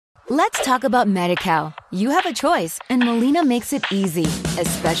Let's talk about Medi-Cal. You have a choice, and Molina makes it easy,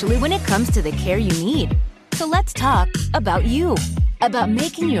 especially when it comes to the care you need. So let's talk about you, about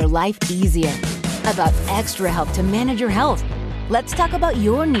making your life easier, about extra help to manage your health. Let's talk about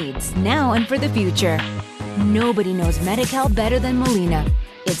your needs now and for the future. Nobody knows Medi-Cal better than Molina.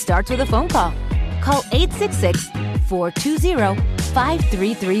 It starts with a phone call. Call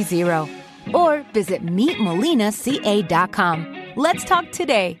 866-420-5330 or visit meetmolinaca.com. Let's talk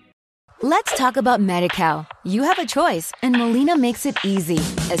today. Let's talk about Medi-Cal. You have a choice, and Molina makes it easy,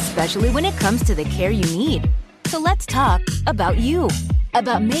 especially when it comes to the care you need. So let's talk about you,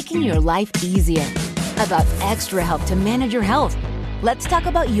 about making your life easier, about extra help to manage your health. Let's talk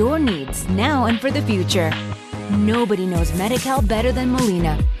about your needs now and for the future. Nobody knows Medi-Cal better than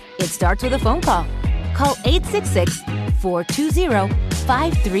Molina. It starts with a phone call. Call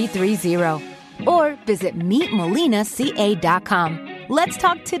 866-420-5330 or visit meetmolinaca.com. Let's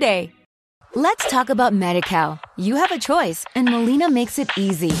talk today. Let's talk about Medi-Cal. You have a choice, and Molina makes it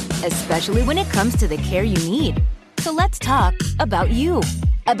easy, especially when it comes to the care you need. So let's talk about you,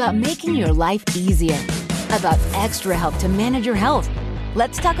 about making your life easier, about extra help to manage your health.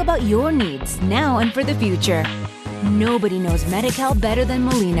 Let's talk about your needs now and for the future. Nobody knows Medi-Cal better than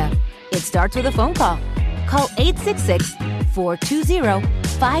Molina. It starts with a phone call. Call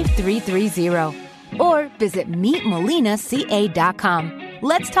 866-420-5330 or visit meetmolinaca.com.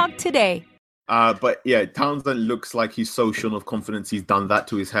 Let's talk today. But yeah, Townsend looks like he's so short of confidence. He's done that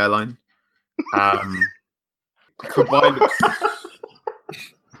to his hairline. Kawhi looks.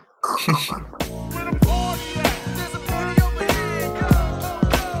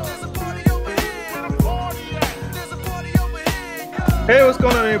 Hey, what's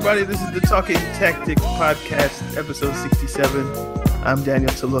going on, everybody? This is the Talking Tactics Podcast, episode 67. I'm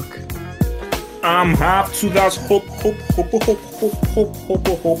Daniel Taluk. I'm half to that hope.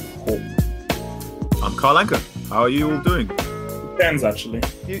 I'm Carl Anker. How are you all doing? Depends, actually.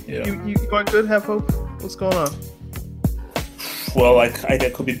 You aren't good, have hope? What's going on? Well, there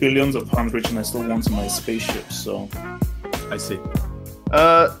could be billions of pounds rich and I still want my spaceship, so. I see.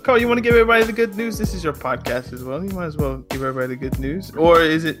 Carl, you want to give everybody the good news? This is your podcast as well. You might as well give everybody the good news. Or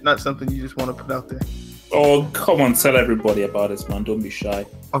is it not something you just want to put out there? Oh, come on, tell everybody about it, man. Don't be shy.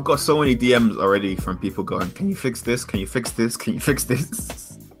 I've got so many DMs already from people going, can you fix this? Can you fix this? Can you fix this?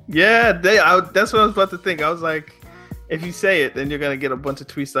 Yeah, that's what I was about to think. I was like, if you say it, then you're going to get a bunch of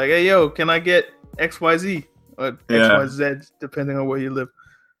tweets like, hey, yo, can I get XYZ? Or XYZ, depending on where you live.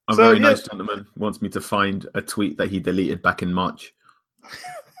 A very nice gentleman wants me to find a tweet that he deleted back in March.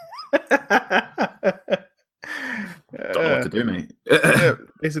 Don't know what to do, mate.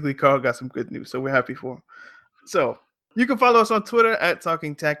 Basically, Carl got some good news, so we're happy for him. So you can follow us on Twitter at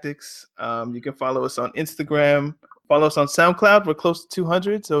Talking Tactics. You can follow us on Instagram. Follow us on SoundCloud. We're close to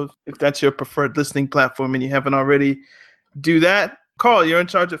 200. So if that's your preferred listening platform and you haven't already, do that. Carl, you're in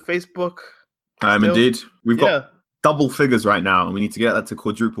charge of Facebook. I'm indeed. We've got double figures right now, and we need to get that to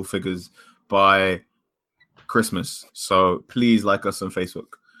quadruple figures by Christmas. So please like us on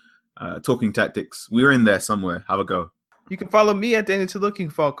Facebook. Talking Tactics. We're in there somewhere. Have a go. You can follow me at Daniel Taluk. You can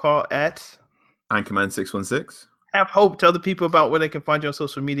follow Carl at Anchorman616. Have hope. Tell the people about where they can find you on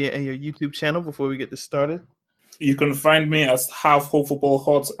social media and your YouTube channel before we get this started. You can find me as Half Hope Football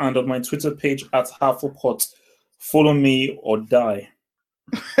Hot and on my Twitter page at Half Hope Hot. Follow me or die.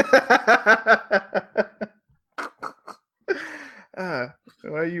 Why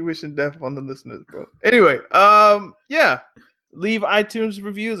are you wishing death on the listeners, bro? Anyway, leave iTunes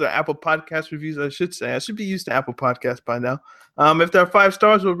reviews or Apple Podcast reviews, I should say. I should be used to Apple Podcasts by now. If there are 5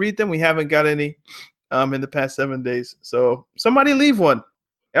 stars, we'll read them. We haven't got any in the past 7 days. So somebody leave one.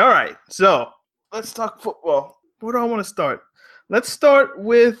 All right. So let's talk football. Where do I want to start? Let's start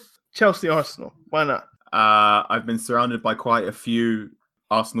with Chelsea Arsenal. Why not? I've been surrounded by quite a few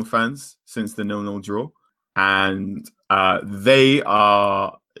Arsenal fans since the 0-0 draw. And they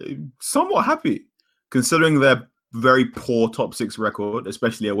are somewhat happy considering their very poor top 6 record,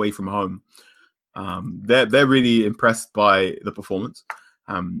 especially away from home. They're really impressed by the performance.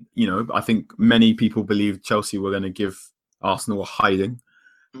 I think many people believed Chelsea were going to give Arsenal a hiding.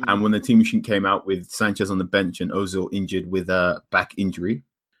 And when the team sheet came out with Sanchez on the bench and Ozil injured with a back injury,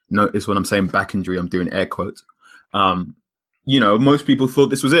 notice when I'm saying back injury, I'm doing air quotes. Most people thought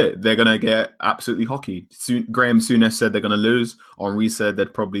this was it. They're going to get absolutely hockeyed. Graham Souness said they're going to lose. Henry said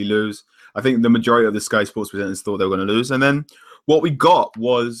they'd probably lose. I think the majority of the Sky Sports presenters thought they were going to lose. And then what we got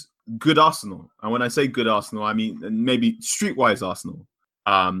was good Arsenal. And when I say good Arsenal, I mean maybe streetwise Arsenal.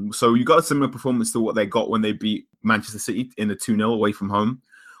 So you got a similar performance to what they got when they beat Manchester City in the 2-0 away from home.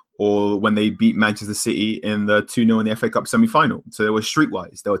 or when they beat Manchester City in the 2-0 in the FA Cup semi-final. So they were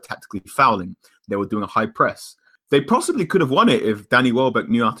streetwise. They were tactically fouling. They were doing a high press. They possibly could have won it if Danny Welbeck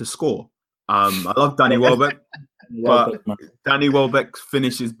knew how to score. I love Danny Welbeck, but Danny Welbeck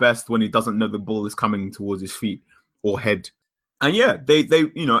finishes best when he doesn't know the ball is coming towards his feet or head. And yeah, they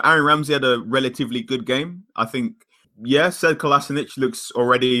Aaron Ramsey had a relatively good game. I think, Sead Kolasinac looks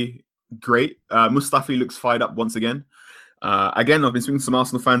already great. Mustafi looks fired up once again. Again, I've been speaking to some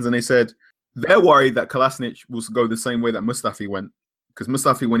Arsenal fans and they said they're worried that Kolasinac will go the same way that Mustafi went. Because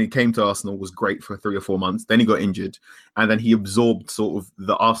Mustafi, when he came to Arsenal, was great for 3 or 4 months. Then he got injured. And then he absorbed sort of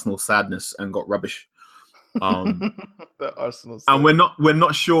the Arsenal sadness and got rubbish. The Arsenal sadness. And we're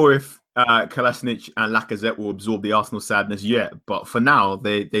not sure if Kolasinac and Lacazette will absorb the Arsenal sadness yet. But for now,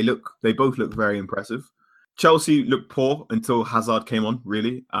 they both look very impressive. Chelsea looked poor until Hazard came on,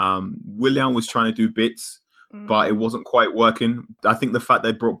 really. Willian was trying to do bits, but it wasn't quite working. I think the fact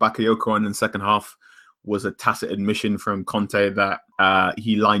they brought Bakayoko in the second half was a tacit admission from Conte that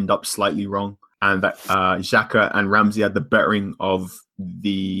he lined up slightly wrong, and that Xhaka and Ramsey had the bettering of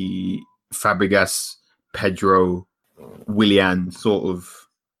the Fabregas, Pedro, Willian sort of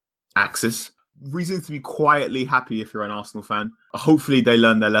axis. Reason to be quietly happy if you're an Arsenal fan. Hopefully they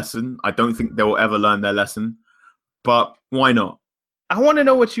learn their lesson. I don't think they will ever learn their lesson, but why not? I want to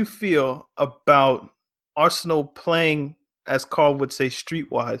know what you feel about Arsenal playing, as Carl would say,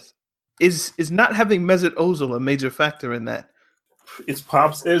 streetwise. Is not having Mesut Ozil a major factor in that? It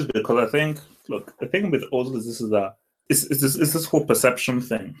perhaps is, because I think, the thing with Ozil is this whole perception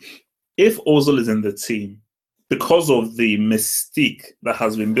thing. If Ozil is in the team, because of the mystique that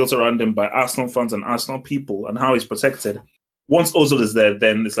has been built around him by Arsenal fans and Arsenal people and how he's protected, once Ozil is there,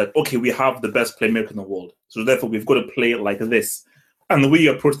 then it's like, okay, we have the best playmaker in the world. So therefore, we've got to play it like this. And the way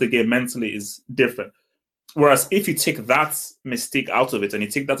you approach the game mentally is different. Whereas if you take that mystique out of it and you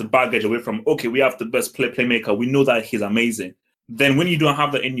take that baggage away from, okay, we have the best playmaker, we know that he's amazing, then when you don't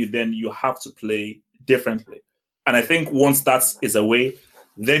have that in you, then you have to play differently. And I think once that is away,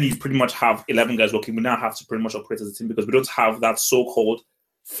 then you pretty much have 11 guys. Okay, we now have to pretty much operate as a team because we don't have that so-called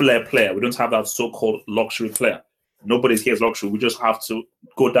flair player. We don't have that so-called luxury player. Nobody's here is luxury. We just have to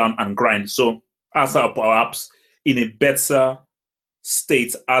go down and grind. So Arsenal are perhaps in a better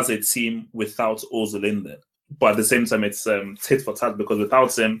state as a team without Ozil in there. But at the same time, it's tit for tat, because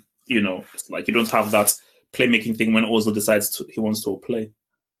without him, it's like you don't have that playmaking thing when Ozil decides he wants to play.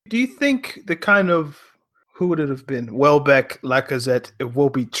 Do you think the kind of, who would it have been? Welbeck, Lacazette, it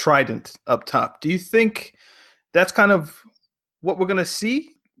will be Trident up top. Do you think that's kind of what we're going to see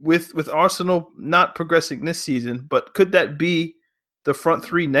with Arsenal not progressing this season? But could that be the front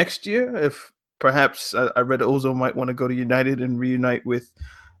three next year? If perhaps I read Ozil might want to go to United and reunite with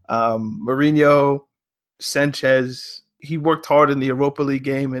Mourinho, Sanchez. He worked hard in the Europa League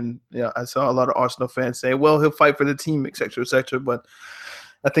game, and I saw a lot of Arsenal fans say, well, he'll fight for the team, et cetera, but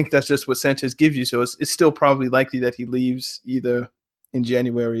I think that's just what Sanchez gives you. So it's still probably likely that he leaves either in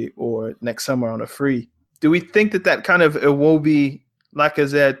January or next summer on a free. Do we think that kind of Iwobi,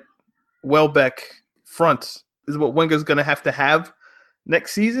 Lacazette, Welbeck front is what Wenger's going to have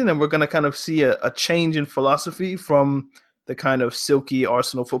next season, and we're going to kind of see a change in philosophy from the kind of silky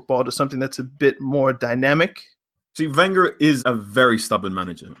Arsenal football to something that's a bit more dynamic? See, Wenger is a very stubborn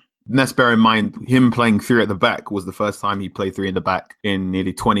manager. Let's bear in mind, him playing 3 at the back was the first time he played 3 in the back in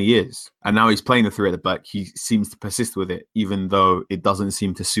nearly 20 years. And now he's playing the 3 at the back. He seems to persist with it, even though it doesn't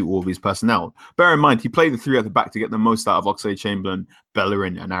seem to suit all of his personnel. Bear in mind, he played the 3 at the back to get the most out of Oxlade-Chamberlain,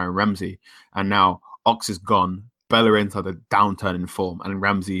 Bellerin, and Aaron Ramsey. And now Ox is gone. Bellerin's had a downturn in form, and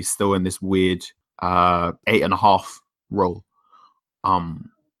Ramsey is still in this weird 8.5 role.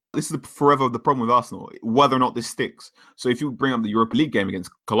 This is forever the problem with Arsenal, whether or not this sticks. So if you bring up the Europa League game against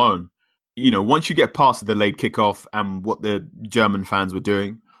Cologne, once you get past the delayed kickoff and what the German fans were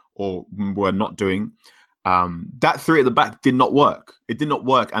doing or were not doing, that 3 at the back did not work. It did not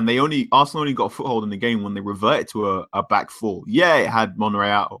work. And Arsenal only got a foothold in the game when they reverted to a back 4. Yeah, it had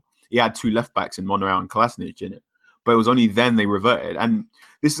Monreal. It had 2 left backs in Monreal and Kolasinac in it. But it was only then they reverted. And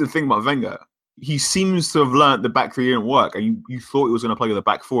this is the thing about Wenger. He seems to have learned the back 3 didn't work, and you thought he was going to play with a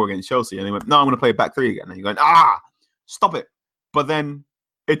back 4 against Chelsea, and he went, no, I'm going to play a back 3 again. And you're going, stop it. But then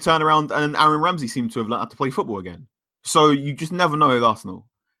it turned around, and Aaron Ramsey seemed to have learned how to play football again. So you just never know with Arsenal.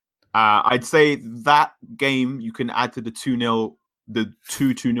 I'd say that game you can add to the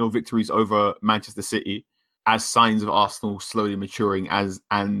 2-0 victories over Manchester City as signs of Arsenal slowly maturing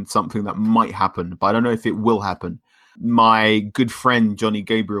and something that might happen, but I don't know if it will happen. My good friend Johnny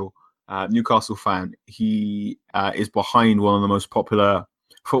Gabriel, Newcastle fan, he is behind one of the most popular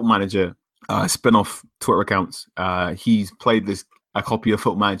Football Manager spin-off Twitter accounts. He's played this a copy of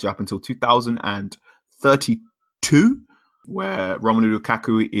Football Manager up until 2032, where Romelu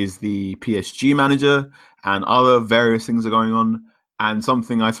Lukaku is the PSG manager and other various things are going on. And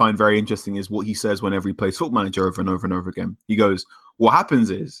something I find very interesting is what he says whenever he plays Football Manager over and over and over again. He goes, what happens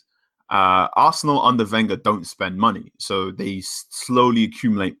is Arsenal under Wenger don't spend money. So they slowly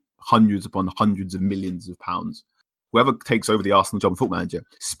accumulate hundreds upon hundreds of millions of pounds. Whoever takes over the Arsenal job of Football Manager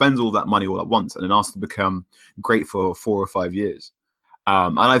spends all that money all at once, and then Arsenal become great for 4 or 5 years.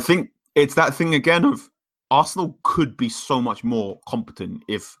 And I think it's that thing again of Arsenal could be so much more competent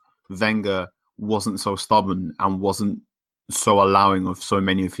if Wenger wasn't so stubborn and wasn't so allowing of so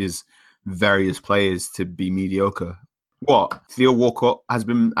many of his various players to be mediocre. What? Theo Walcott has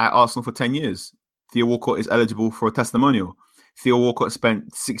been at Arsenal for 10 years. Theo Walcott is eligible for a testimonial. Theo Walcott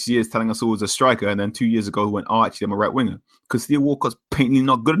spent 6 years telling us all he was a striker, and then 2 years ago he went, oh, actually, I'm a right winger. Because Theo Walcott's painfully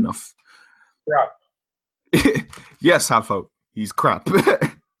not good enough. Crap. Yes, Halfo. He's crap.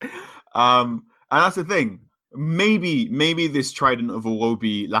 And that's the thing. Maybe this trident of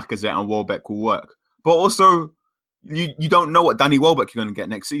Iwobi, Lacazette, and Welbeck will work. But also, you don't know what Danny Welbeck you're going to get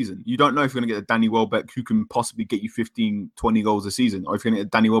next season. You don't know if you're going to get a Danny Welbeck who can possibly get you 15, 20 goals a season, or if you're going to get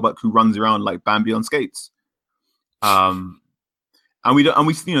a Danny Welbeck who runs around like Bambi on skates. And we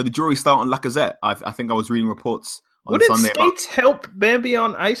the jury's still on Lacazette. I think I was reading reports on Sunday about... Wouldn't skates help Bambi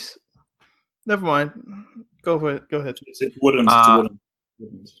on ice? Never mind. Go ahead. It wouldn't.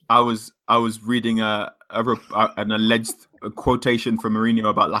 I was reading an alleged quotation from Mourinho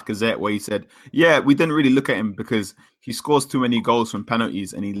about Lacazette where he said, yeah, we didn't really look at him because he scores too many goals from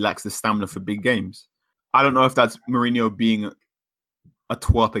penalties and he lacks the stamina for big games. I don't know if that's Mourinho being a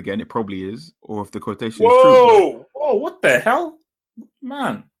twerp again. It probably is. Or if the quotation is true. Whoa, what the hell?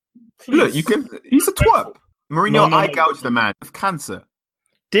 Man. Please. Look, he's a twerp. Mourinho eye gouged the man with cancer.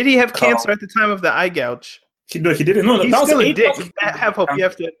 Did he have cancer at the time of the eye gouge? He didn't. No, he's that still was a dick. Have hope. You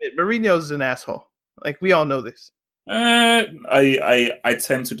have to admit, Mourinho's an asshole. Like, we all know this. I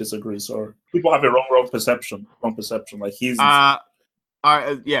tend to disagree. Sorry, people have a wrong perception. Like he's. Yeah,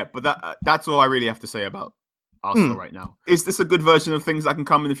 but that's all I really have to say about Arsenal right now. Is this a good version of things that can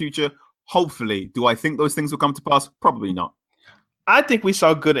come in the future? Hopefully. Do I think those things will come to pass? Probably not. I think we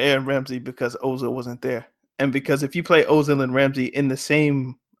saw good Aaron Ramsey because Ozil wasn't there, and because if you play Ozil and Ramsey in the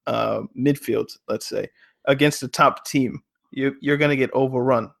same midfield, let's say, against the top team, you're going to get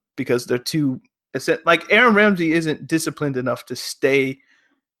overrun because they're too. Like Aaron Ramsey isn't disciplined enough to stay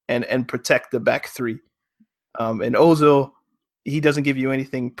and protect the back three, and Ozil, he doesn't give you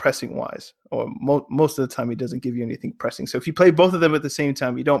anything pressing wise, or most of the time he doesn't give you anything pressing. So if you play both of them at the same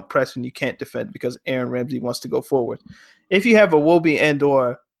time, you don't press and you can't defend because Aaron Ramsey wants to go forward. If you have a Iwobi and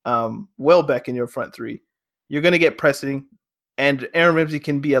or Welbeck in your front three, you're going to get pressing, and Aaron Ramsey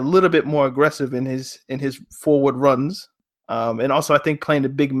can be a little bit more aggressive in his forward runs. And also, I think playing a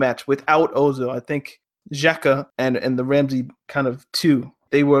big match without Ozil, I think Xhaka and the Ramsey kind of two,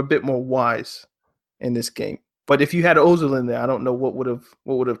 they were a bit more wise in this game. But if you had Ozil in there, I don't know what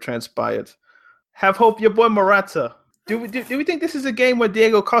would have transpired. Have hope, your boy Morata. Do we think this is a game where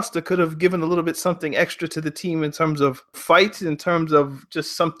Diego Costa could have given a little bit something extra to the team in terms of fight, in terms of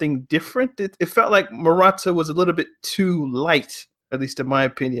just something different? It felt like Morata was a little bit too light, at least in my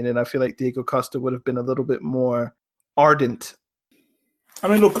opinion, and I feel like Diego Costa would have been a little bit more ardent. I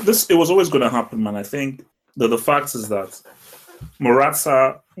mean, look, it was always going to happen, man. I think the fact is that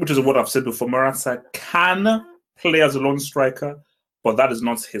Morata, which is what I've said before, Morata can play as a lone striker, but that is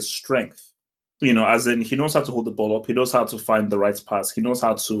not his strength. You know, as in he knows how to hold the ball up, he knows how to find the right pass, he knows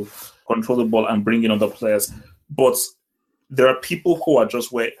how to control the ball and bring in other players. But there are people who are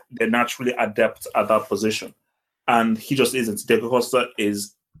just where they're naturally adept at that position, and he just isn't. Diego Costa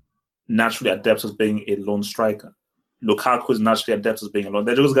is naturally adept as being a lone striker. Lukaku is naturally adept as being a lone.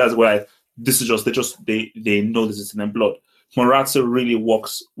 They're those guys where they know this is in their blood. Morata really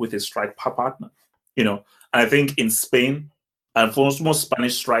works with his strike partner, you know. And I think in Spain, and for most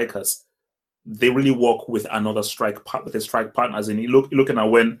Spanish strikers, they really work with another strike partner. As in, you're looking at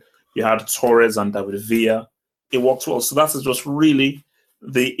when you had Torres and David Villa, it worked well. So that's just really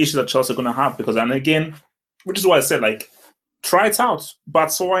the issue that Chelsea are going to have. Because, and again, which is why I said, like, try it out.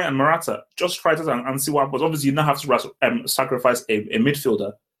 Batshuayi and Morata, just try it out and see what happens. Obviously, you now have to sacrifice a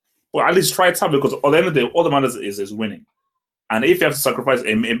midfielder, but at least try it out, because at the end of the day, all that matters is winning. And if you have to sacrifice a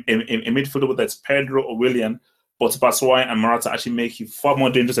midfielder, whether it's Pedro or Willian, but Batshuayi and Morata actually make you far more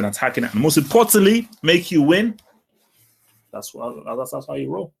dangerous in attacking, and most importantly, make you win, that's how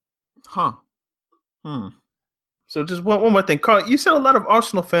you roll. Huh. So just one more thing. Carl, you said a lot of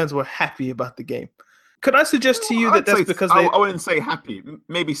Arsenal fans were happy about the game. Could I suggest to you that's because they... I wouldn't say happy,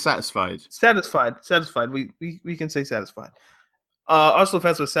 maybe satisfied. Satisfied. We can say satisfied. Arsenal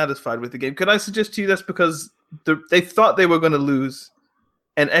fans were satisfied with the game. Could I suggest to you that's because they thought they were going to lose,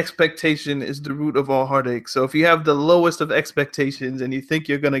 and expectation is the root of all heartache. So if you have the lowest of expectations and you think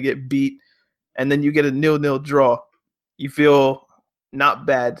you're going to get beat, and then you get a 0-0 draw, you feel not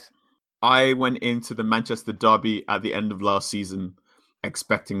bad. I went into the Manchester derby at the end of last season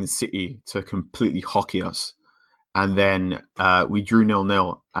expecting the City to completely hockey us. And then we drew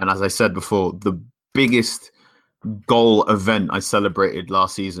 0-0. And as I said before, the biggest goal event I celebrated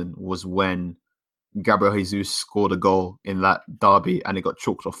last season was when Gabriel Jesus scored a goal in that derby and it got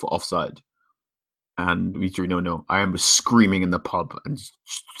chalked off for offside. And we drew 0-0. I remember screaming in the pub and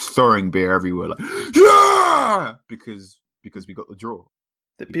throwing beer everywhere, like, yeah! Because we got the draw.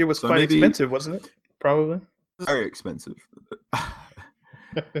 The beer was quite expensive, wasn't it? Probably. Very expensive.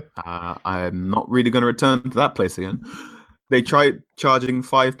 I'm not really going to return to that place again. They tried charging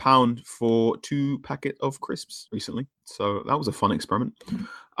 £5 for 2 packets of crisps recently, so that was a fun experiment.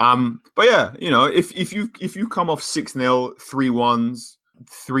 But yeah, you know, if you come off 6-0, 3-1s,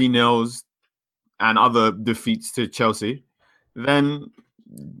 3-0s, and other defeats to Chelsea, then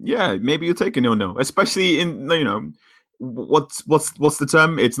yeah, maybe you'll take a 0-0. Especially in, you know, what's the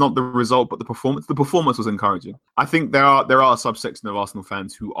term? It's not the result, but the performance. The performance was encouraging. I think there are a subsection of Arsenal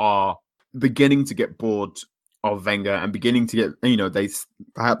fans who are beginning to get bored of Wenger and beginning to get, you know, they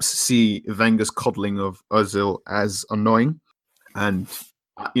perhaps see Wenger's coddling of Ozil as annoying, and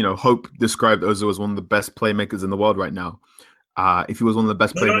you know, Hope described Ozil as one of the best playmakers in the world right now. If he was one of the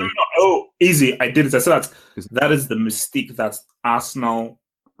best playmakers, oh, easy, I did it. I said that is the mystique that Arsenal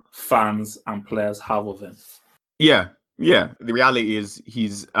fans and players have of him. Yeah. The reality is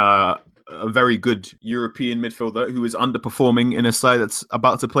he's a very good European midfielder who is underperforming in a side that's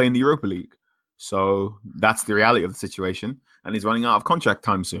about to play in the Europa League. So that's the reality of the situation. And he's running out of contract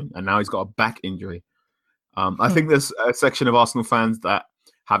time soon. And now he's got a back injury. I think there's a section of Arsenal fans that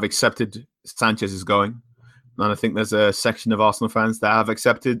have accepted Sanchez is going. And I think there's a section of Arsenal fans that have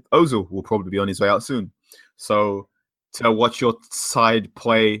accepted Ozil will probably be on his way out soon. So to watch your side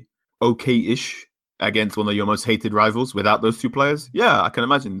play okay-ish against one of your most hated rivals without those two players, yeah, I can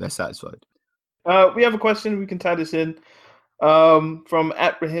imagine they're satisfied. We have a question. We can tie this in from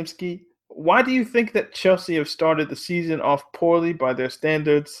 @Rahimski. Why do you think that Chelsea have started the season off poorly by their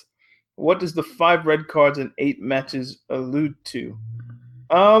standards? What does the 5 red cards in 8 matches allude to?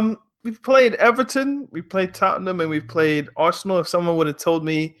 We've played Everton, we played Tottenham, and we've played Arsenal. If someone would have told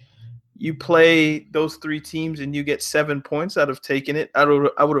me you play those 3 teams and you get 7 points, I'd have taken it. I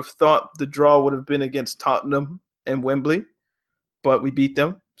would have thought the draw would have been against Tottenham and Wembley, but we beat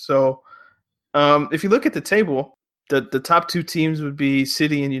them. So if you look at the table, the top 2 teams would be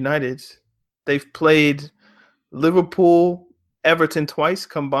City and United. They've played Liverpool, Everton twice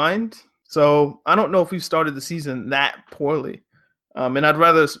combined. So I don't know if we've started the season that poorly. And I'd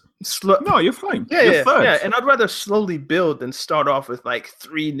rather No, you're fine. Yeah, and I'd rather slowly build than start off with like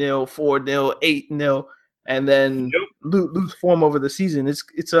 3-0, 4-0, 8-0, and then lose form over the season.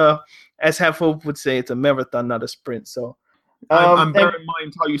 It's a, as Half Hope would say, it's a marathon, not a sprint. So I'm bearing in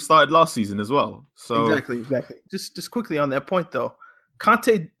mind how you started last season as well. So exactly. Just quickly on that point though,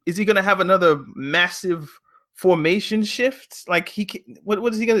 Conte, is he going to have another massive formation shift? Like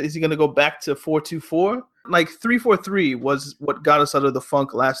what is he going to? Is he going to go back to 4-2-4? Like 3-4-3 was what got us out of the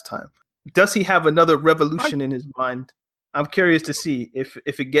funk last time. Does he have another revolution in his mind? I'm curious to see if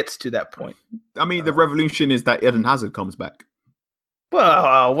it gets to that point. I mean, the revolution is that Eden Hazard comes back.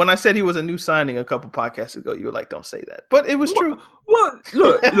 Well, when I said he was a new signing a couple podcasts ago, you were like, "Don't say that," but it was true. What?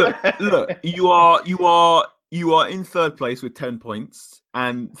 Look! You are in 3rd place with 10 points,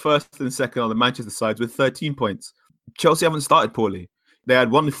 and 1st and 2nd on the Manchester sides with 13 points. Chelsea haven't started poorly. They had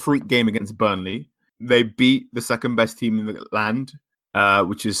one freak game against Burnley. They beat the 2nd best team in the land,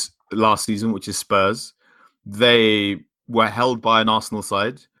 which is last season, which is Spurs. They were held by an Arsenal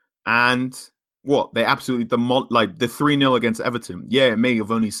side, and they absolutely the 3-0 against Everton. Yeah, it may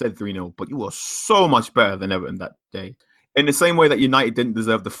have only said 3-0, but you were so much better than Everton that day. In the same way that United didn't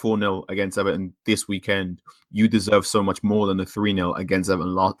deserve the 4-0 against Everton this weekend, you deserve so much more than the 3-0 against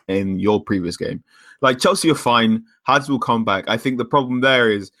Everton in your previous game. Like, Chelsea are fine. Hads will come back. I think the problem there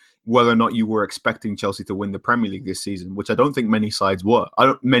is whether or not you were expecting Chelsea to win the Premier League this season, which I don't think many sides were.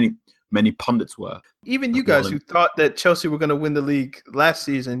 Many pundits were. Even you guys who thought that Chelsea were going to win the league last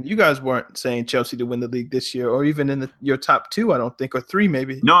season, you guys weren't saying Chelsea to win the league this year, or even in your top 2, I don't think, or 3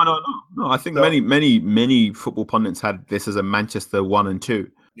 maybe. No. I think many football pundits had this as a Manchester 1 and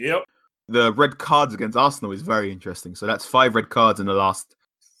 2. Yep. The red cards against Arsenal is very interesting. So that's 5 red cards in the last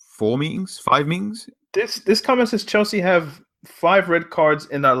 5 meetings. This comment says Chelsea have 5 red cards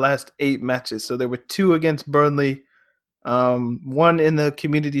in our last 8 matches. So there were 2 against Burnley, One in the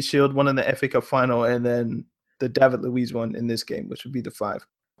Community Shield, one in the FA Cup final, and then the David Luiz one in this game, which would be the 5.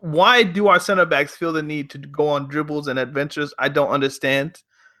 Why do our center backs feel the need to go on dribbles and adventures? I don't understand.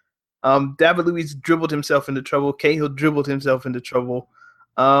 David Luiz dribbled himself into trouble. Cahill dribbled himself into trouble.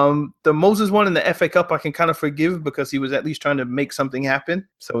 The Moses one in the FA Cup I can kind of forgive because he was at least trying to make something happen.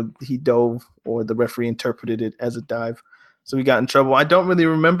 So he dove, or the referee interpreted it as a dive. So he got in trouble. I don't really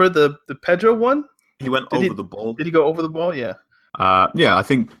remember the Pedro one. He went over the ball. Did he go over the ball? Yeah. Yeah, I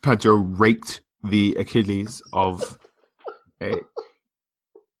think Pedro raked the Achilles of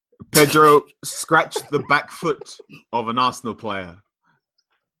Pedro scratched the back foot of an Arsenal player.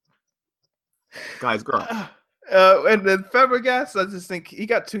 Guys, grow up. And then Fabregas, I just think he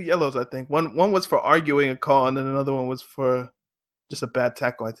got 2 yellows, I think. One was for arguing a call, and then another one was for just a bad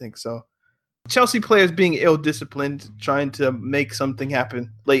tackle, I think. So Chelsea players being ill-disciplined, trying to make something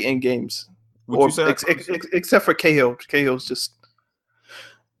happen late in games. Except for Cahill. Cahill's just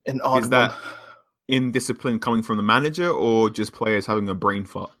an odd Is that one. indiscipline coming from the manager or just players having a brain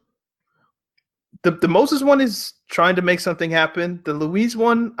fart? The Moses one is trying to make something happen. The Luiz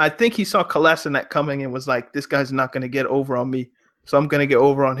one, I think he saw Kolasinac coming and was like, this guy's not going to get over on me, so I'm going to get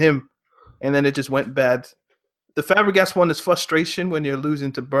over on him. And then it just went bad. The Fabregas one is frustration when you're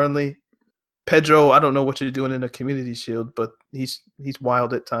losing to Burnley. Pedro, I don't know what you're doing in a Community Shield, but he's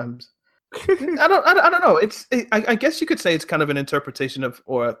wild at times. I don't know. I guess you could say it's kind of an interpretation of,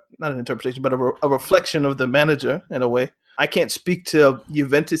 or not an interpretation, but a reflection of the manager in a way. I can't speak to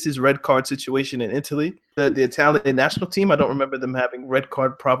Juventus's red card situation in Italy. The Italian national team, I don't remember them having red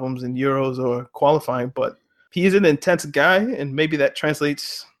card problems in Euros or qualifying, but he is an intense guy, and maybe that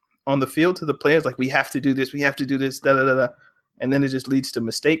translates on the field to the players. Like, we have to do this, da da da da, and then it just leads to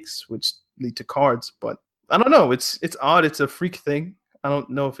mistakes, which lead to cards. But I don't know. It's odd. It's a freak thing. I don't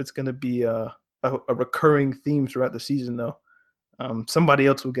know if it's going to be a recurring theme throughout the season, though. Somebody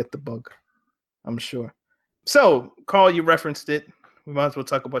else will get the bug, I'm sure. So, Carl, you referenced it. We might as well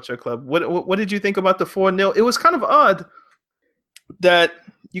talk about your club. What did you think about the 4-0? It was kind of odd that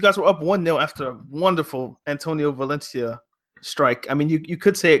you guys were up 1-0 after a wonderful Antonio Valencia strike. I mean, you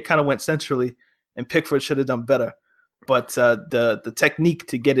could say it kind of went centrally, and Pickford should have done better. But the technique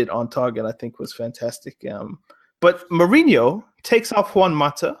to get it on target, I think, was fantastic. But Mourinho takes off Juan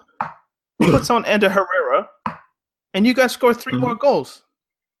Mata, puts on Ander Herrera, and you guys score 3 more goals.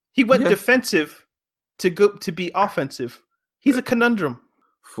 He went defensive to be offensive. He's a conundrum.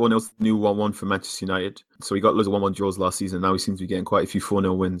 4-0 new 1-1 for Manchester United. So we got loads of 1-1 draws last season. Now he seems to be getting quite a few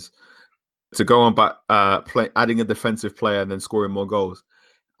 4-0 wins. To go on back, adding a defensive player and then scoring more goals.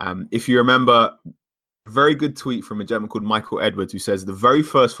 If you remember, a very good tweet from a gentleman called Michael Edwards, who says the very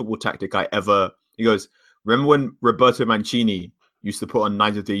first football tactic he goes, remember when Roberto Mancini used to put on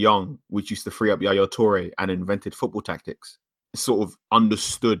Nigel de Jong, which used to free up Yaya Toure, and invented football tactics? Sort of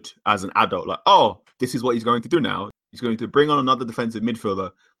understood as an adult, like, oh, this is what he's going to do now. He's going to bring on another defensive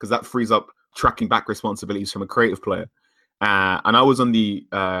midfielder because that frees up tracking back responsibilities from a creative player. And I was on the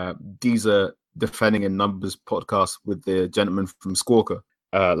Deezer Defending in Numbers podcast with the gentleman from Squawka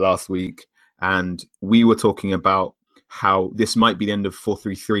last week, and we were talking about how this might be the end of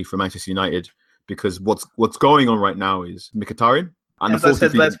 4-3-3 for Manchester United, because what's going on right now is Mkhitaryan. And as I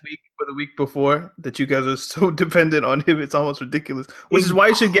said last week or the week before, that you guys are so dependent on him, it's almost ridiculous. Which is why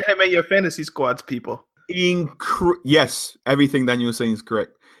you should get him at your fantasy squads, people. Yes, everything Daniel was saying is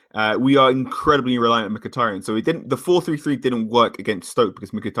correct. We are incredibly reliant on Mkhitaryan. So the 4-3-3 didn't work against Stoke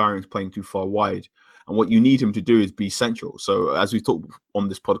because Mkhitaryan is playing too far wide. And what you need him to do is be central. So as we talked on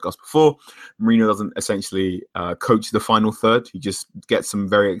this podcast before, Mourinho doesn't essentially coach the final third. He just gets some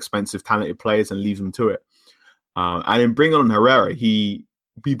very expensive, talented players and leaves them to it. And in bringing on Herrera, he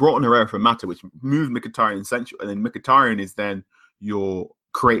brought on Herrera for Mata, which moved Mkhitaryan central. And then Mkhitaryan is then your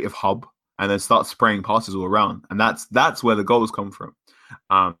creative hub and then starts spraying passes all around. And that's where the goals come from.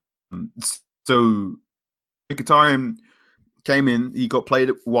 So Mkhitaryan came in, he got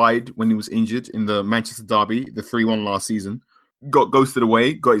played wide when he was injured in the Manchester derby, the 3-1 last season. Got ghosted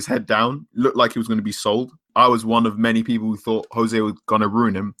away, got his head down, looked like he was going to be sold. I was one of many people who thought Jose was going to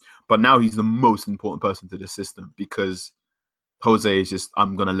ruin him, but now he's the most important person to the system because Jose is just,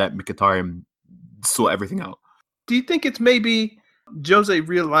 I'm going to let Mkhitaryan sort everything out. Do you think it's maybe Jose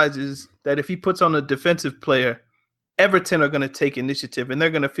realizes that if he puts on a defensive player, Everton are going to take initiative and they're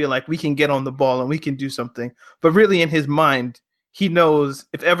going to feel like we can get on the ball and we can do something. But really in his mind, he knows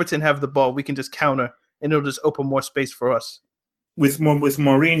if Everton have the ball, we can just counter and it'll just open more space for us. With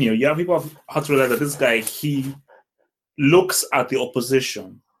Mourinho, people have to realize that this guy, he looks at the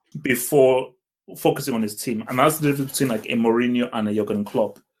opposition before focusing on his team. And that's the difference between like a Mourinho and a Jurgen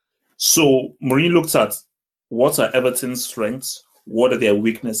Klopp. So Mourinho looks at what are Everton's strengths? What are their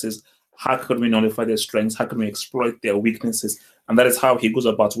weaknesses? How can we nullify their strengths? How can we exploit their weaknesses? And that is how he goes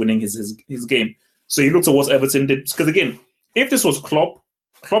about winning his game. So he looked at what Everton did. Because again, if this was Klopp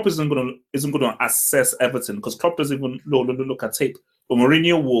isn't going to assess Everton because Klopp doesn't even look at tape. But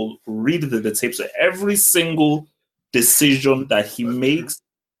Mourinho will read the tape. So every single decision that he makes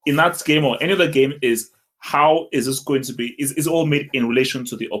in that game or any other game is how is this going to be? Is all made in relation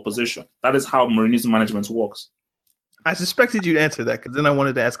to the opposition. That is how Mourinho's management works. I suspected you'd answer that because then I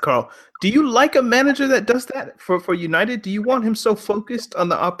wanted to ask Carl, do you like a manager that does that for United? Do you want him so focused on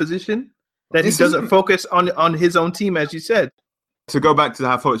the opposition that he doesn't focus on his own team, as you said? To go back to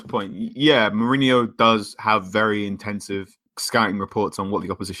Hafot's point, yeah, Mourinho does have very intensive scouting reports on what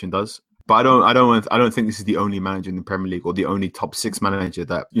the opposition does. But I don't think this is the only manager in the Premier League or the only top 6 manager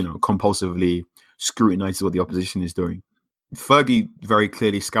that, compulsively scrutinizes what the opposition is doing. Fergie very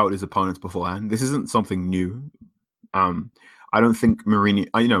clearly scouted his opponents beforehand. This isn't something new. I don't think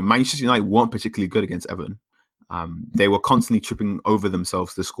Mourinho, Manchester United weren't particularly good against Everton. They were constantly tripping over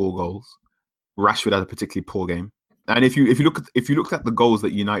themselves to score goals. Rashford had a particularly poor game. And if you looked at the goals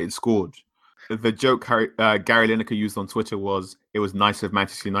that United scored, the joke Gary Lineker used on Twitter was it was nice of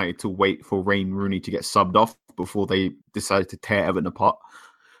Manchester United to wait for Wayne Rooney to get subbed off before they decided to tear Everton apart.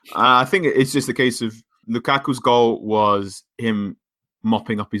 I think it's just a case of Lukaku's goal was him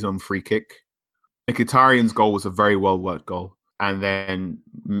mopping up his own free kick. Mkhitaryan's goal was a very well worked goal, and then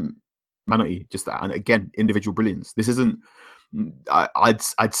Manotti and again individual brilliance. This isn't.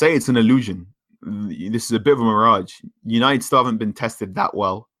 I'd say it's an illusion. This is a bit of a mirage. United still haven't been tested that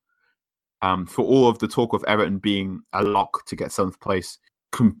well. For all of the talk of Everton being a lock to get 7th place,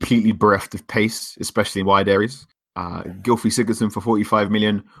 completely bereft of pace, especially in wide areas. Gylfi Sigurdsson for 45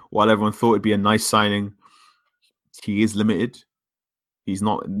 million, while everyone thought it'd be a nice signing, he is limited. He's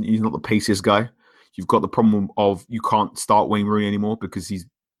not the paciest guy. You've got the problem of you can't start Wayne Rooney anymore because he's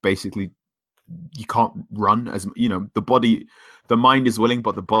basically you can't run as the mind is willing,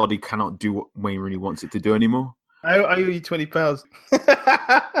 but the body cannot do what Wayne Rooney wants it to do anymore. I owe you 20 pounds.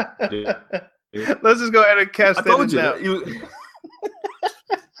 Yeah. Let's just go ahead and cast that in now.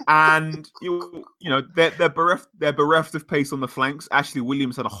 And they're bereft of pace on the flanks. Ashley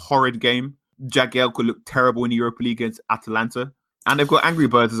Williams had a horrid game. Jagielka looked terrible in the Europa League against Atalanta, and they've got Angry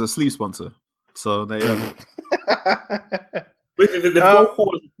Birds as a sleeve sponsor. So they. They've got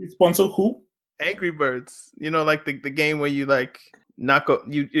who as a sponsor? Who? Angry Birds. Like the game where you like knock up.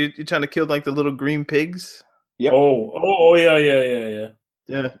 You're trying to kill like the little green pigs. Yep. Oh yeah.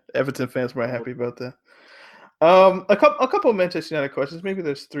 Yeah, Everton fans were happy about that. A couple of Manchester United questions. Maybe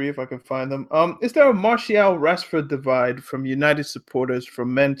there's 3 if I can find them. Is there a Martial-Rashford divide from United supporters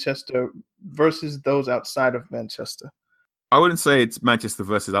from Manchester versus those outside of Manchester? I wouldn't say it's Manchester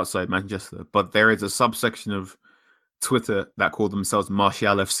versus outside Manchester, but there is a subsection of Twitter that call themselves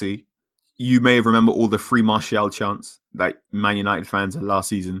Martial FC. You may remember all the free Martial chants that Man United fans had last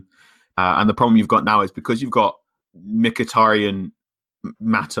season. And the problem you've got now is because you've got Mkhitaryan,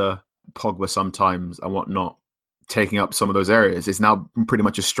 Mata, Pogba sometimes and whatnot taking up some of those areas. It's now pretty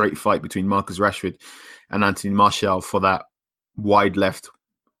much a straight fight between Marcus Rashford and Anthony Martial for that wide left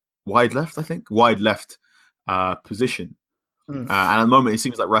position. And at the moment, it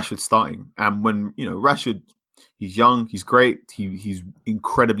seems like Rashford's starting. And when, Rashford, he's young, he's great, he's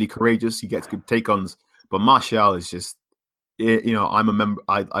incredibly courageous, he gets good take-ons. But Martial is just, I'm a member,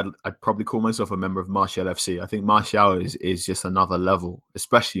 I'd probably call myself a member of Martial FC. I think Martial is just another level,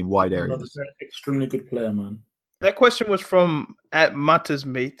 especially in wide areas. Extremely good player, man. That question was from @Mata's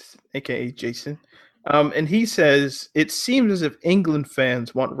mate, aka Jason. And he says, it seems as if England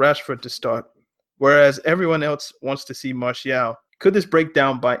fans want Rashford to start, whereas everyone else wants to see Martial. Could this break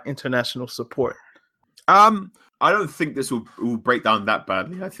down by international support? I don't think this will break down that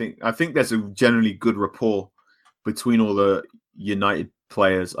badly. I think there's a generally good rapport between all the United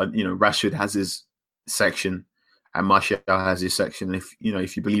players. Rashford has his section and Martial has his section. If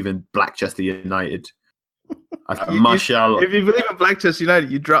you believe in Blackchester United, Martial. If you believe in Blackchester United,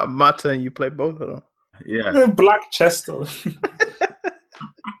 you drop Mata and you play both of them. Yeah, Blackchester.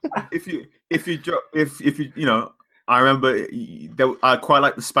 I remember I quite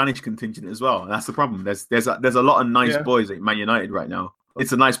like the Spanish contingent as well. And that's the problem. There's a lot of nice boys at Man United right now.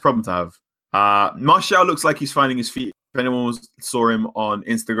 It's a nice problem to have. Martial looks like he's finding his feet. If anyone saw him on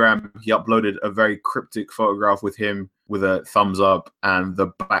Instagram, he uploaded a very cryptic photograph with him with a thumbs up and the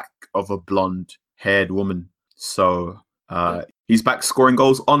back of a blonde-haired woman. So he's back scoring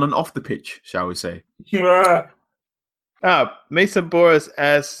goals on and off the pitch, shall we say. Mason Boris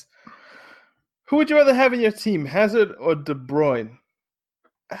asks, who would you rather have in your team, Hazard or De Bruyne?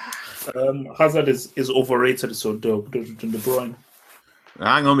 Hazard is overrated, so De Bruyne.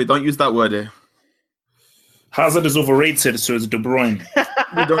 Hang on, don't use that word here. Hazard is overrated, so it's De Bruyne.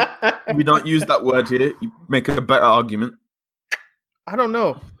 We don't use that word here. You make a better argument. I don't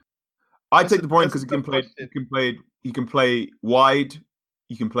know. I take De Bruyne because he can play wide,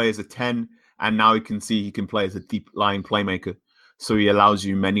 he can play as a 10, and now he can play as a deep lying playmaker. So he allows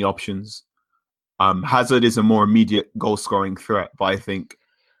you many options. Hazard is a more immediate goal scoring threat, but I think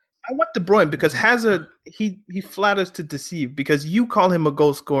I want De Bruyne because Hazard he flatters to deceive because you call him a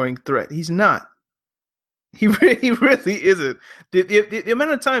goal scoring threat. He's not. He really isn't. The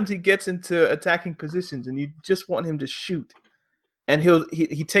amount of times he gets into attacking positions and you just want him to shoot, and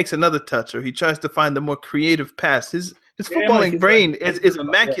he takes another touch or he tries to find the more creative pass. His footballing brain is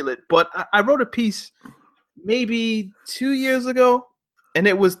immaculate. But I wrote a piece maybe 2 years ago, and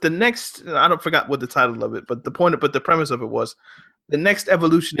it was the next. I don't forgot what the title of it, but the premise of it was the next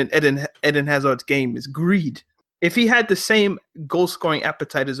evolution in Eden Hazard's game is greed. If he had the same goal-scoring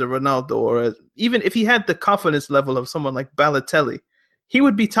appetite as a Ronaldo, or even if he had the confidence level of someone like Balotelli, he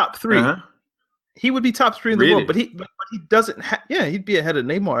would be top 3. Uh-huh. He would be top 3 in the world, but he doesn't. He'd be ahead of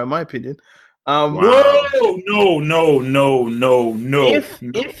Neymar, in my opinion. Wow. No.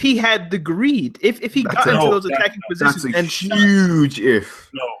 If he had the greed, if he got into those attacking positions, that's a huge if.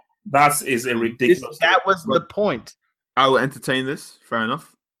 No, that is a ridiculous. That was the point. I will entertain this. Fair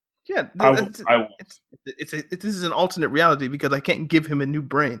enough. Yeah, this is an alternate reality because I can't give him a new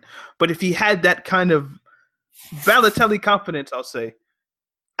brain. But if he had that kind of Balotelli confidence, I'll say,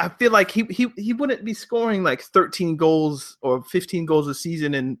 I feel like he wouldn't be scoring like 13 goals or 15 goals a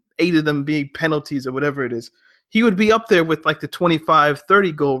season and 8 of them being penalties or whatever it is. He would be up there with like the 25,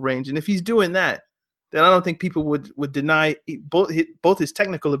 30 goal range. And if he's doing that, then I don't think people would deny both his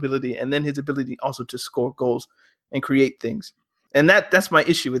technical ability and then his ability also to score goals and create things. And that's my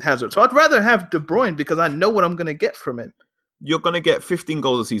issue with Hazard. So I'd rather have De Bruyne because I know what I'm going to get from him. You're going to get 15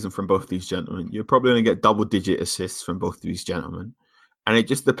 goals a season from both these gentlemen. You're probably going to get double-digit assists from both these gentlemen. And it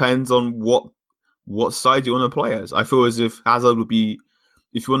just depends on what side you want to play as. I feel as if Hazard would be,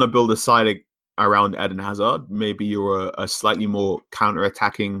 if you want to build a side around Eden Hazard, maybe you're a slightly more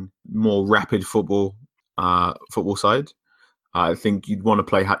counter-attacking, more rapid football side. I think you want to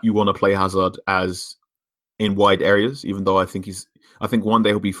play Hazard as in wide areas, even though I think one day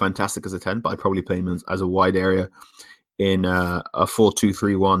he'll be fantastic as a 10, but I'd probably play him as a wide area in a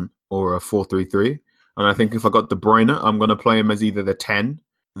 4-2-3-1 or a 4-3-3. And I think if I got De Bruyne, I'm going to play him as either the 10,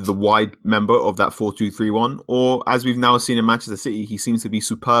 the wide member of that 4-2-3-1, or as we've now seen in Manchester City, he seems to be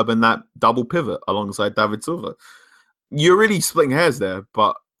superb in that double pivot alongside David Silva. You're really splitting hairs there,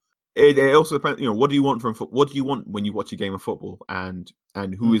 but it also depends. What do you want from football? What do you want when you watch a game of football, and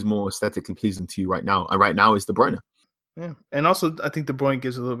who is more aesthetically pleasing to you right now? And right now is De Bruyne. Yeah, and also I think De Bruyne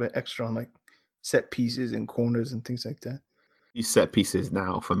gives a little bit extra on like set pieces and corners and things like that. These set pieces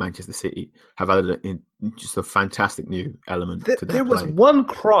now for Manchester City have added just a fantastic new element to their There was one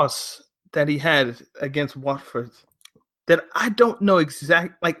cross that he had against Watford that I don't know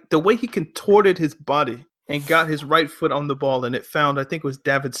exactly, like the way he contorted his body and got his right foot on the ball, and it found, I think it was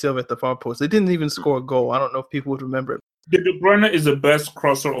David Silva at the far post. They didn't even score a goal. I don't know if people would remember it. De Bruyne is the best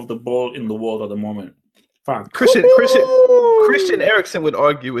crosser of the ball in the world at the moment. Fact. Christian Eriksen would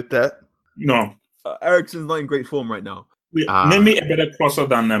argue with that. No. Eriksen's not in great form right now. Name me a better crosser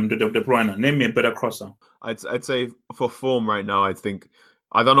than De Bruyne. Name me a better crosser. I'd say for form right now, I think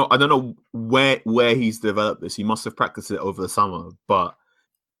I don't know where he's developed this. He must have practiced it over the summer, but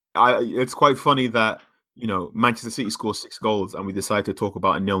it's quite funny that Manchester City scored 6 goals and we decided to talk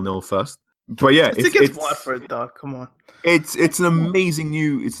about a 0-0 first. But yeah, it's against Watford, dog. Come on. It's an amazing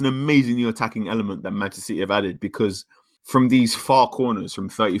new attacking element that Manchester City have added, because from these far corners, from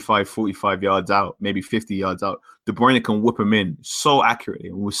 35, 45 yards out, maybe 50 yards out, De Bruyne can whip them in so accurately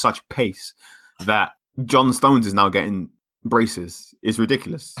and with such pace that John Stones is now getting braces. It's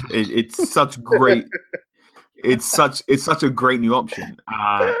ridiculous. It's such great. It's such a great new option.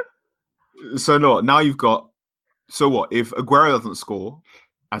 So now you've got. So what if Aguero doesn't score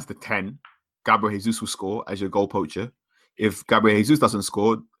as the 10? Gabriel Jesus will score as your goal poacher. If Gabriel Jesus doesn't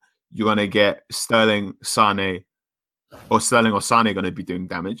score, you're gonna get Sterling or Sane going to be doing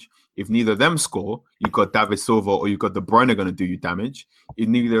damage. If neither of them score, you've got David Silva or you've got De Bruyne going to do you damage. If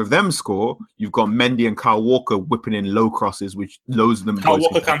neither of them score, you've got Mendy and Kyle Walker whipping in low crosses, which loads of them. Kyle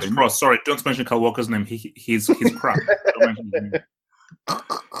Walker can't cross. Sorry, don't mention Kyle Walker's name. He's crap.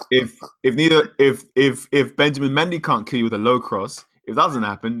 If Benjamin Mendy can't kill you with a low cross, if that doesn't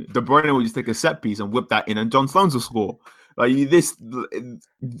happen, De Bruyne will just take a set piece and whip that in, and John Stones will score. Like this,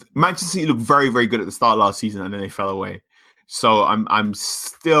 Manchester City looked very, very good at the start of last season, and then they fell away. So I'm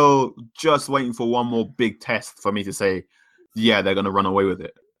still just waiting for one more big test for me to say, yeah, they're going to run away with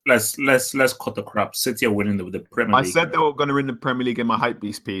it. Let's cut the crap. City are winning the Premier League. I said they were going to win the Premier League in my hype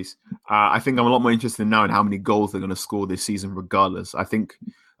beast piece. I think I'm a lot more interested now in how many goals they're going to score this season, regardless. I think.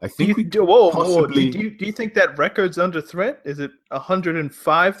 Do you think that record's under threat? Is it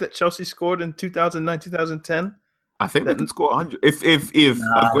 105 that Chelsea scored in 2009, 2010? I think they can score 100. If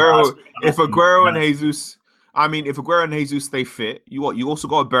Aguero and Jesus, I mean, if Aguero and Jesus stay fit, you also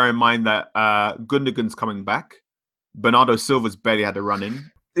got to bear in mind that Gundogan's coming back. Bernardo Silva's barely had a run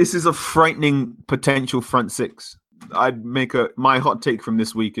in. This is a frightening potential front six. My hot take from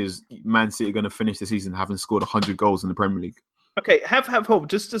this week is Man City are going to finish the season having scored 100 goals in the Premier League. Okay, have hope.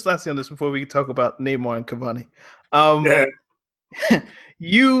 Just lastly on this before we can talk about Neymar and Cavani.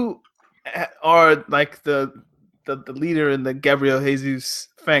 You are like the leader in the Gabriel Jesus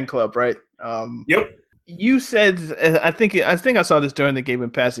fan club, right? Yep. You said I think I saw this during the game in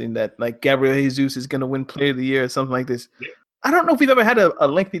passing that like Gabriel Jesus is going to win Player of the Year or something like this. Yep. I don't know if we've ever had a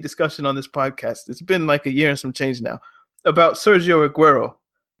lengthy discussion on this podcast. It's been like a year and some change now about Sergio Aguero.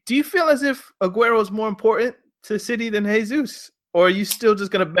 Do you feel as if Aguero is more important to City than Jesus? Or are you still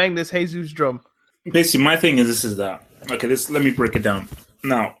just going to bang this Jesus drum? Basically, my thing is that. Okay, let me break it down.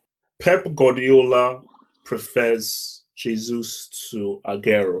 Now, Pep Guardiola prefers Jesus to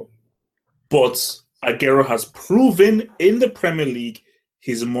Aguero. But Aguero has proven in the Premier League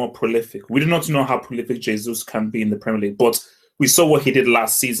he's more prolific. We do not know how prolific Jesus can be in the Premier League, but we saw what he did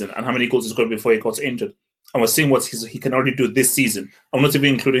last season and how many goals he scored before he got injured. And we're seeing what he can already do this season. I'm not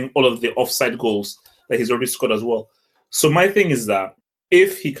even including all of the offside goals that he's already scored as well. So my thing is that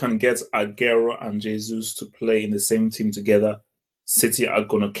if he can get Aguero and Jesus to play in the same team together, City are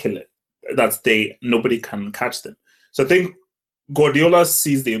going to kill it. Nobody can catch them. So I think Guardiola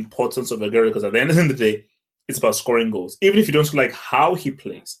sees the importance of Aguero because at the end of the day, it's about scoring goals. Even if you don't like how he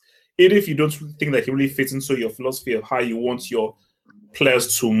plays, even if you don't think that he really fits into your philosophy of how you want your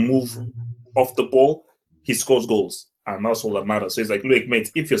players to move off the ball, he scores goals. And that's all that matters. So he's like, look,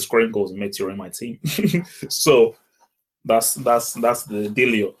 mate, if you're scoring goals, mate, you're in my team. So that's the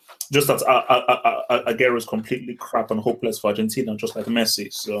dealio. Just that Aguero is completely crap and hopeless for Argentina, just like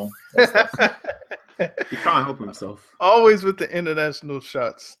Messi. So he can't help himself. Always with the international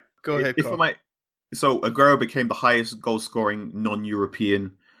shots. Go ahead, Carl. So Aguero became the highest goal-scoring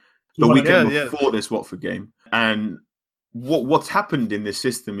non-European the weekend before this Watford game. And what's happened in this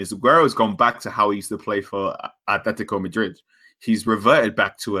system is Aguero's gone back to how he used to play for Atletico Madrid. He's reverted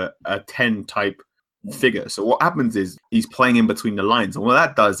back to a 10-type figure. So what happens is he's playing in between the lines. And what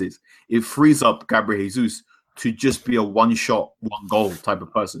that does is it frees up Gabriel Jesus to just be a one-shot, one-goal type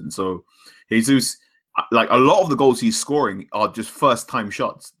of person. So Jesus, like a lot of the goals he's scoring are just first-time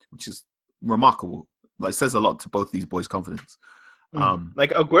shots, which is remarkable. Like, it says a lot to both these boys' confidence.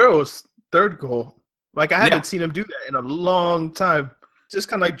 Like Aguero's third goal. Like I haven't seen him do that in a long time. Just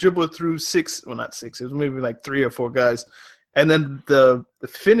kind of like dribble through not six. It was maybe like 3 or 4 guys. And then the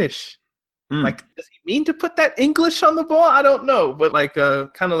finish. Like, does he mean to put that English on the ball? I don't know. But like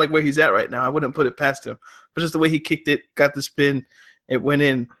kind of like where he's at right now, I wouldn't put it past him. But just the way he kicked it, got the spin, it went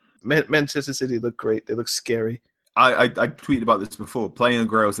in. Manchester City looked great. They look scary. I tweeted about this before. Playing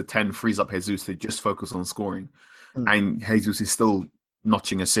Aguero as a 10 frees up Jesus to just focus on scoring. And Jesus is still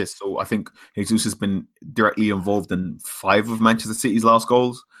notching assists. So I think Jesus has been directly involved in 5 of Manchester City's last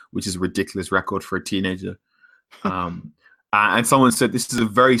goals, which is a ridiculous record for a teenager. And someone said this is a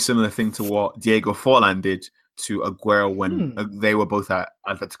very similar thing to what Diego Forlan did to Aguero when they were both at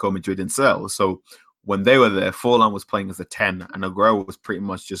Atletico Madrid and Seville. So when they were there, Forlan was playing as a 10 and Aguero was pretty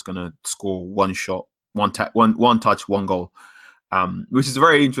much just going to score one shot, one touch, one goal. Which is a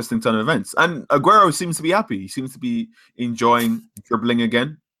very interesting turn of events. And Aguero seems to be happy. He seems to be enjoying dribbling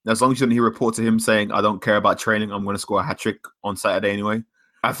again. As long as you don't hear reports of him saying, I don't care about training, I'm going to score a hat-trick on Saturday anyway.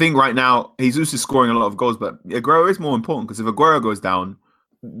 I think right now, Jesus is scoring a lot of goals, but Aguero is more important because if Aguero goes down,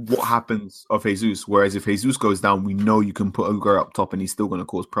 what happens of Jesus? Whereas if Jesus goes down, we know you can put Aguero up top and he's still going to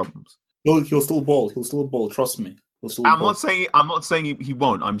cause problems. He'll still ball. Trust me. I'm not saying he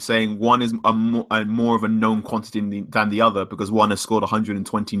won't. I'm saying one is more of a known quantity than the other because one has scored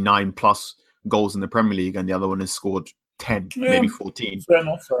 129 plus goals in the Premier League and the other one has scored 10, maybe 14. Fair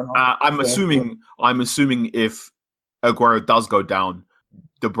enough. I'm assuming if Aguero does go down,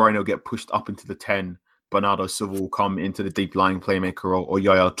 De Bruyne will get pushed up into the 10. Bernardo Silva will come into the deep lying playmaker role, or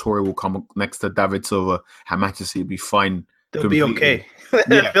Yaya Toure will come next to David Silva. And Manchester City will be fine. They'll be okay.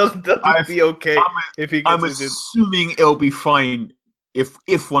 They'll be okay if he gets I'm assuming it'll be fine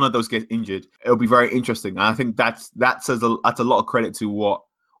if one of those gets injured. It'll be very interesting. And I think that's a lot of credit to what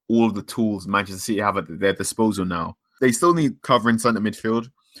all of the tools Manchester City have at their disposal now. They still need cover in centre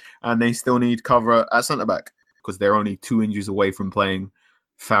midfield, and they still need cover at centre back because they're only 2 injuries away from playing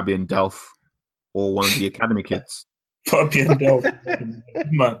Fabian Delph or one of the academy kids. Fabian Delph,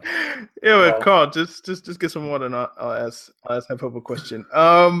 man. Yeah, Carl, just get some water, and I'll ask Hope a question.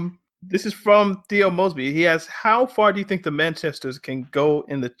 This is from Theo Mosby. He asks, how far do you think the Manchesters can go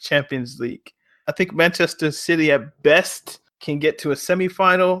in the Champions League? I think Manchester City at best can get to a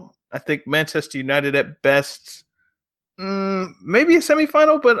semi-final. I think Manchester United at best, maybe a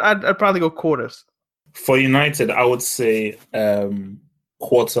semi-final, but I'd probably go quarters. For United, I would say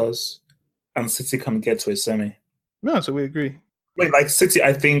quarters, and City can get to a semi. No, so we agree. Like City,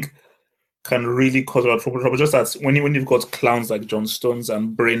 I think can really cause a lot of trouble. Just as when you've got clowns like John Stones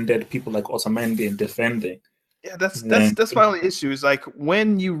and brain dead people like Otamendi in defending. Yeah, that's my only issue. Is like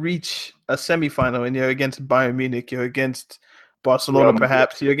when you reach a semifinal and you're against Bayern Munich, you're against Barcelona,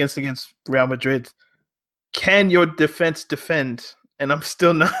 perhaps you're against Real Madrid. Can your defense defend? And I'm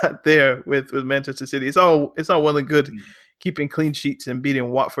still not there with Manchester City. It's all well and good keeping clean sheets and beating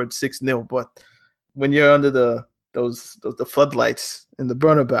Watford 6-0, but when you're under the floodlights in the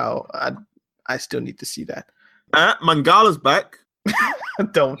Bernabeu, I still need to see that. Mangala's back.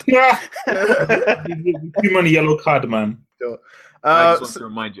 Don't. Yeah. Too many yellow card, man. I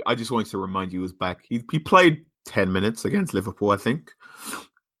just wanted to remind you he was back. He played 10 minutes against Liverpool, I think.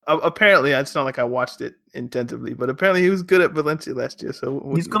 Apparently, it's not like I watched it intensively, but apparently he was good at Valencia last year.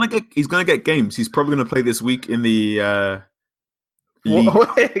 So he's gonna get games. He's probably gonna play this week in the league.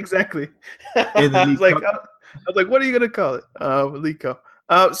 Exactly. In the I was like, what are you gonna call it? League Cup.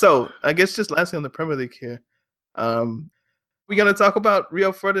 So I guess just lastly on the Premier League here, we gonna talk about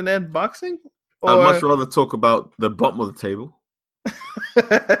Rio Ferdinand boxing? I'd much rather talk about the bottom of the table.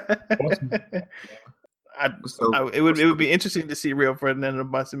 It would be interesting to see Rio Ferdinand in a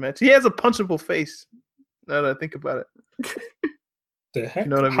boxing match. He has a punchable face. Now that I think about it. The heck? You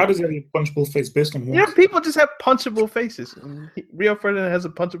know what I mean? How does he have a punchable face based on what? Yeah, people just have punchable faces. Rio Ferdinand has a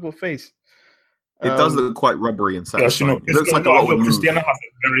punchable face. It does look quite rubbery and satisfying. Yes, Cristiano has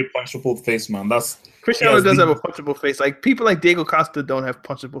a very punchable face, man. Cristiano does have a punchable face. Like people like Diego Costa don't have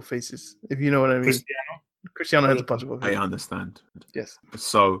punchable faces, if you know what I mean. Cristiano has a punchable face. I understand. Yes.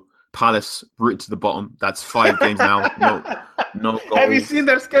 So Palace route to the bottom. That's 5 games now. No goals. Have you seen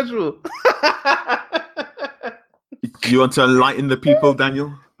their schedule? Do you want to enlighten the people,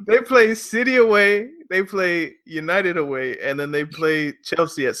 Daniel? They play City away, they play United away, and then they play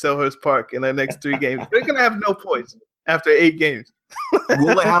Chelsea at Selhurst Park in their next 3 games. They're gonna have no points after 8 games.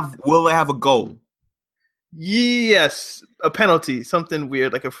 Will they have a goal? Yes, a penalty, something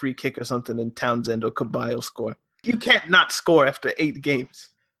weird like a free kick or something, and Townsend or Caballo score. You can't not score after 8 games.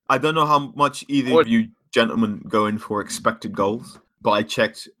 I don't know how much either of you gentlemen go in for expected goals, but I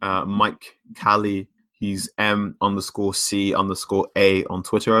checked Mike Callie. He's M_C_A on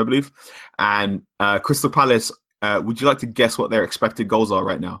Twitter, I believe. And Crystal Palace, would you like to guess what their expected goals are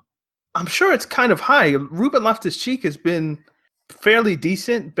right now? I'm sure it's kind of high. Ruben Loftus-Cheek has been fairly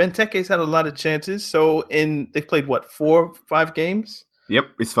decent. Benteke's had a lot of chances. So they've played, 4-5 games? Yep,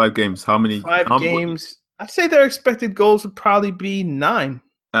 it's 5 games. How many? 5 games. I'd say their expected goals would probably be 9.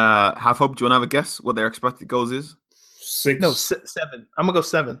 Half Hope, do you want to have a guess what their expected goals is? 6. No, 7. I'm going to go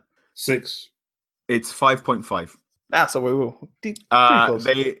 7. 6. It's 5.5. So we will.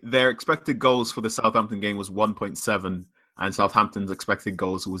 Their expected goals for the Southampton game was 1.7, and Southampton's expected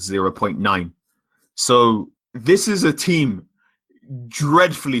goals was 0.9. So this is a team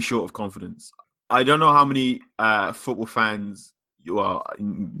dreadfully short of confidence. I don't know how many football fans you are.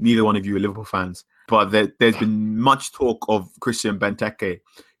 Neither one of you are Liverpool fans, but there's been much talk of Christian Benteke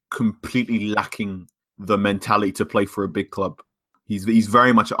completely lacking the mentality to play for a big club. He's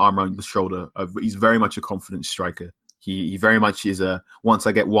very much an arm around the shoulder. He's very much a confident striker. He very much is once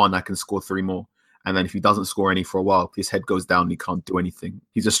I get 1, I can score 3 more. And then if he doesn't score any for a while, his head goes down and he can't do anything.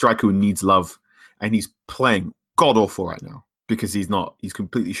 He's a striker who needs love. And he's playing god-awful right now because he's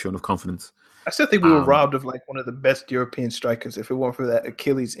completely short of confidence. I still think we were robbed of one of the best European strikers if it weren't for that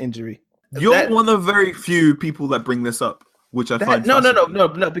Achilles injury. You're one of the very few people that bring this up. Which I find no,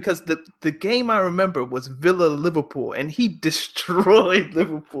 because the game I remember was Villa-Liverpool, and he destroyed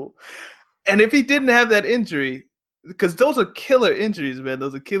Liverpool. And if he didn't have that injury, because those are killer injuries, man,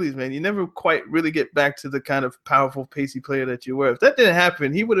 those Achilles, man, you never quite really get back to the kind of powerful, pacey player that you were. If that didn't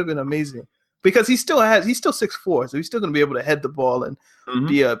happen, he would have been amazing. Because he's still 6'4", so he's still going to be able to head the ball and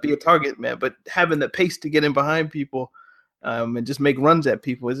be a target man. But having the pace to get in behind people and just make runs at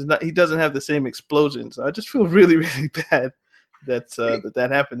people, he doesn't have the same explosion. So I just feel really, really bad that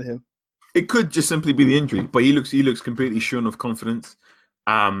happened to him. It could just simply be the injury, but he looks completely shorn of confidence.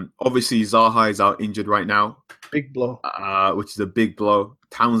 Obviously Zaha is out injured right now. Big blow. which is a big blow.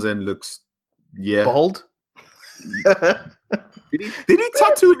 Townsend looks, Bald? Did he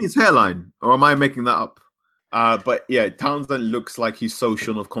tattoo in his hairline, or am I making that up? But yeah, Townsend looks like he's so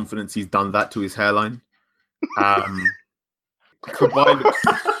short of confidence he's done that to his hairline. Kawhi looks.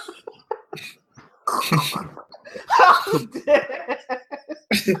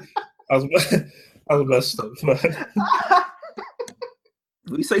 I was messed up, man.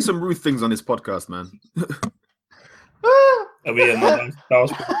 We say some rude things on this podcast, man. I mean, that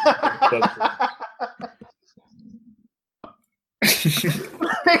was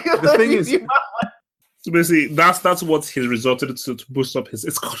The thing is, so basically, that's what he's resorted to boost up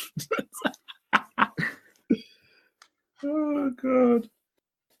his confidence. Oh god.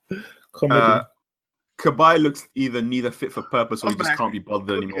 Kawhi looks neither fit for purpose or he just can't be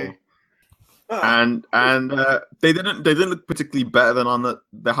bothered anymore. And they didn't look particularly better than on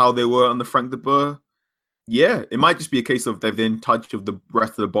the how they were on the Frank de Boer. Yeah, it might just be a case of they've been in touch of the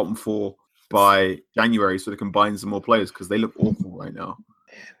rest of the bottom four by January, so they can buy in some more players because they look awful right now.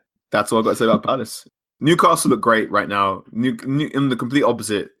 That's all I've got to say about Palace. Newcastle look great right now. In the complete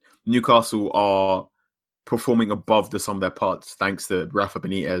opposite, Newcastle are performing above the sum of their parts thanks to Rafa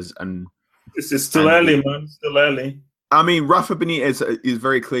Benitez. And it's still early, man. Still early. I mean, Rafa Benitez is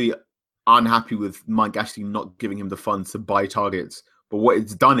very clearly unhappy with Mike Ashley not giving him the funds to buy targets. But what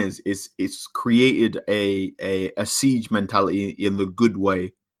it's done is it's created a siege mentality in the good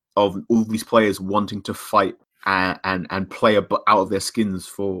way of all these players wanting to fight and play out of their skins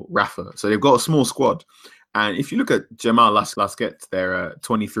for Rafa. So they've got a small squad. And if you look at Jamal Lasquette, their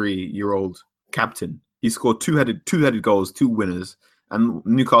 23-year-old captain, he scored two-headed goals, 2 winners, and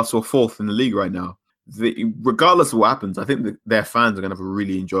Newcastle are 4th in the league right now. Regardless of what happens, I think their fans are going to have a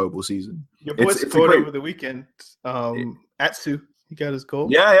really enjoyable season. Your boy scored over the weekend. Atsu, he got his goal.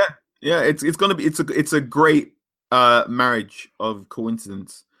 Yeah. It's a great marriage of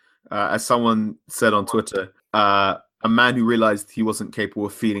coincidence. As someone said on Twitter, a man who realized he wasn't capable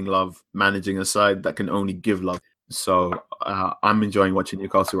of feeling love, managing a side that can only give love. So I'm enjoying watching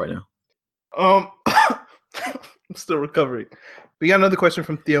Newcastle right now. I'm still recovering. We got another question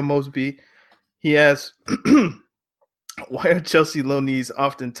from Theo Mosby. He asks, why are Chelsea loanees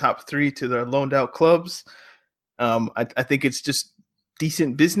often top 3 to their loaned out clubs? I think it's just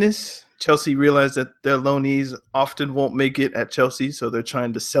decent business. Chelsea realized that their loanees often won't make it at Chelsea, so they're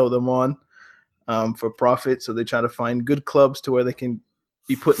trying to sell them on for profit. So they try to find good clubs to where they can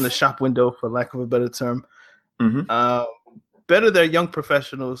be put in the shop window, for lack of a better term. Mm-hmm. Better their young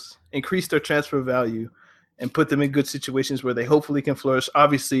professionals, increase their transfer value, and put them in good situations where they hopefully can flourish.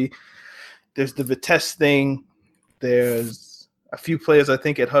 Obviously, there's the Vitesse thing. There's a few players, I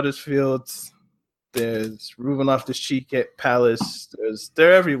think, at Huddersfield. There's Ruben Loftus-Cheek at Palace.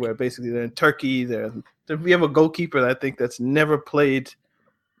 They're everywhere, basically. They're in Turkey. We have a goalkeeper that I think that's never played,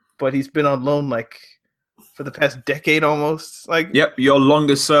 but he's been on loan for the past decade almost. Yep, your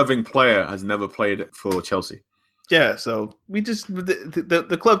longest serving player has never played for Chelsea. Yeah, so we just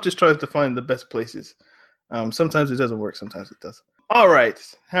the club just tries to find the best places. Sometimes it doesn't work, sometimes it does. All right,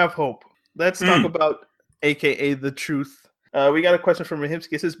 have hope. Let's talk about AKA The Truth. We got a question from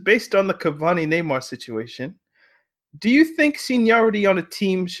Rahimski. It says, based on the Cavani-Neymar situation, do you think seniority on a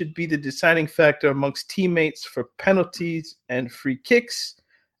team should be the deciding factor amongst teammates for penalties and free kicks?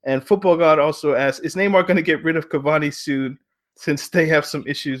 And Football God also asks, is Neymar going to get rid of Cavani soon since they have some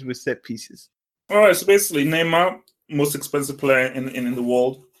issues with set pieces? All right, so basically Neymar, most expensive player in the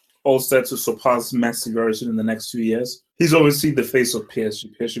world, all set to surpass Messi very soon in the next 2 years. He's obviously the face of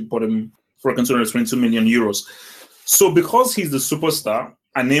PSG. PSG bought him for 222 million euros. So because he's the superstar,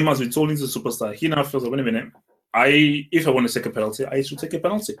 and Neymar, as we told him, he's the superstar, he now feels like, wait a minute, if I want to take a penalty, I should take a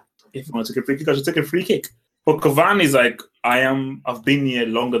penalty. If I want to take a free kick, I should take a free kick. But Cavani is like, I've been here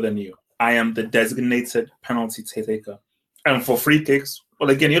longer than you. I am the designated penalty taker. And for free kicks, well,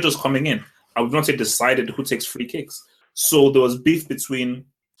 again, you're just coming in. I would not say decided who takes free kicks. So there was beef between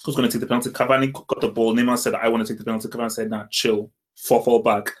who's going to take the penalty. Cavani got the ball. Neymar said, I want to take the penalty. Cavani said, nah, chill. Fall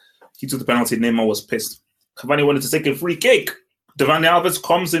back. He took the penalty. Neymar was pissed. Cavani wanted to take a free kick. Dani Alves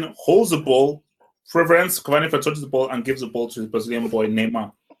comes in, holds the ball, prevents Cavani from touching the ball, and gives the ball to the Brazilian boy,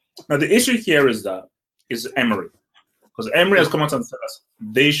 Neymar. Now, the issue here is Emery. Because Emery has come out and said us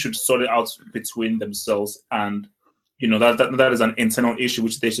they should sort it out between themselves, and that is an internal issue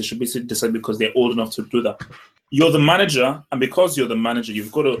which they should basically decide because they're old enough to do that. You're the manager, and because you're the manager,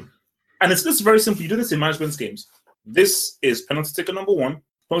 you've got to, and it's just very simple. You do this in management games. This is penalty taker number 1,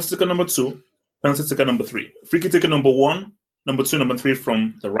 penalty taker number 2, penalty taker number 3, free kick taker number 1, number 2, number 3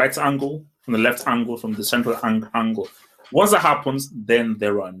 from the right angle, from the left angle, from the central angle. Once that happens, then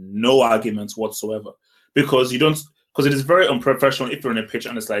there are no arguments whatsoever. because it is very unprofessional if you're in a pitch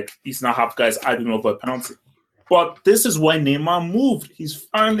and it's like these now half guys arguing over a penalty. But this is why Neymar moved. He's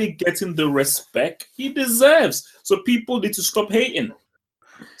finally getting the respect he deserves. So people need to stop hating.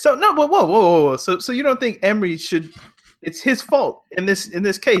 So no, but whoa. So you don't think Emery should? It's his fault in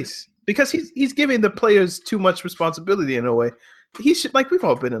this case because he's giving the players too much responsibility in a way. He should, like, we've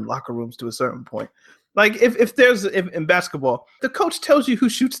all been in locker rooms to a certain point. Like if in basketball, the coach tells you who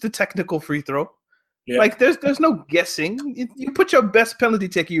shoots the technical free throw. Yeah. Like there's no guessing. You put your best penalty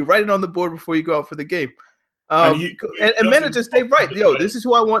taker, you write it on the board before you go out for the game. And managers, they write, yo, this is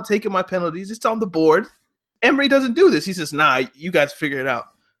who I want taking my penalties. It's on the board. Emery doesn't do this. He says, nah, you guys figure it out.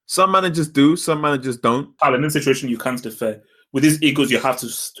 Some managers do, some managers don't. In this situation, you can't defer. With these egos, you have to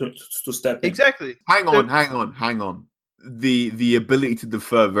step in. Exactly. Hang on. The ability to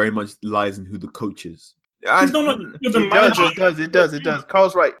defer very much lies in who the coach is. It does.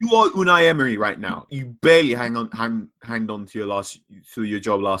 Carl's right. You are Unai Emery right now. You barely hanged on to your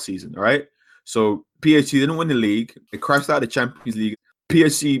job last season, all right? So PSG didn't win the league. They crashed out of the Champions League.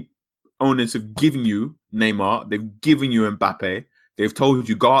 PSG owners have given you Neymar. They've given you Mbappe. They've told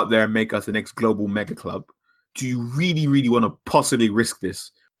you, go out there and make us the next global mega club. Do you really, really want to possibly risk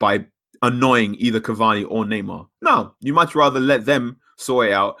this by annoying either Cavani or Neymar? No, you much rather let them sort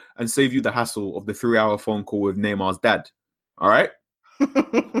it out and save you the hassle of the 3-hour phone call with Neymar's dad. All right?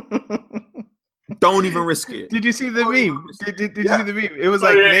 Don't even risk it. Did you see the meme? Did you see the meme? It was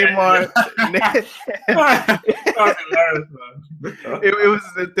like Neymar. It was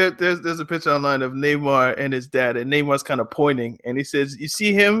there's a picture online of Neymar and his dad, and Neymar's kind of pointing, and he says, "You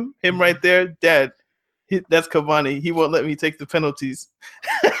see him right there, Dad? That's Cavani. He won't let me take the penalties."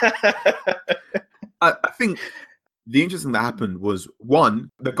 I think the interesting that happened was, one,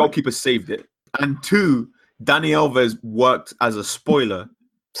 the goalkeeper saved it, and two, Dani Alves worked as a spoiler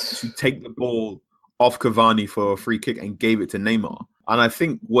to take the ball off Cavani for a free kick and gave it to Neymar. And I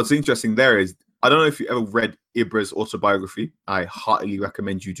think what's interesting there is, I don't know if you ever read Ibra's autobiography. I heartily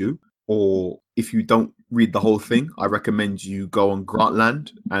recommend you do. Or if you don't read the whole thing, I recommend you go on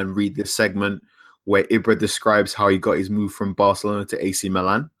Grantland and read this segment where Ibra describes how he got his move from Barcelona to AC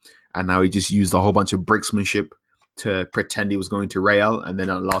Milan and how he just used a whole bunch of bricksmanship to pretend he was going to Real and then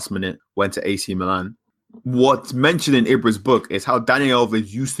at the last minute went to AC Milan. What's mentioned in Ibra's book is how Dani Alves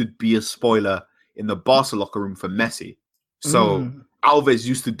used to be a spoiler in the Barca locker room for Messi. So Alves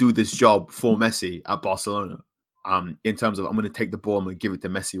used to do this job for Messi at Barcelona. In terms of, I'm going to take the ball, I'm going to give it to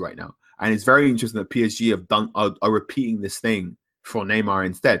Messi right now. And it's very interesting that PSG are repeating this thing for Neymar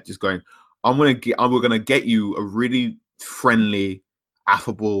instead, just going, we're going to get you a really friendly,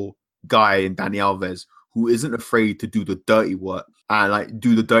 affable guy in Dani Alves who isn't afraid to do the dirty work and like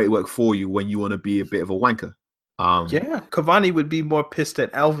do the dirty work for you when you want to be a bit of a wanker. Cavani would be more pissed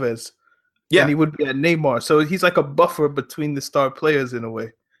at Alves than he would be at Neymar. So he's like a buffer between the star players in a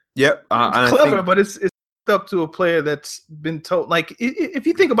way. Yep. It's clever, but it's up to a player that's been told. Like, if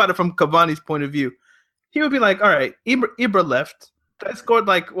you think about it from Cavani's point of view, he would be like, all right, Ibra left. I scored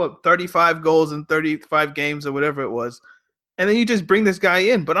 35 goals in 35 games or whatever it was. And then you just bring this guy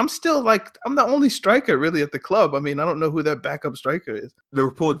in. But I'm still I'm the only striker really at the club. I mean, I don't know who that backup striker is. The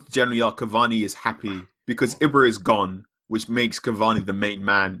reports generally are Cavani is happy because Ibra is gone, which makes Cavani the main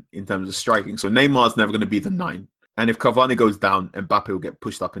man in terms of striking. So Neymar's never going to be the 9. And if Cavani goes down, Mbappe will get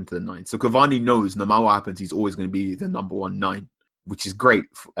pushed up into the 9. So Cavani knows no matter what happens, he's always going to be the number 1 9, which is great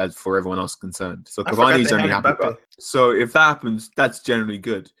for everyone else concerned. So Cavani's generally happy. So if that happens, that's generally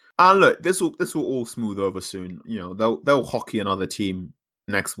good. And look, this will all smooth over soon. You know, they'll hockey another team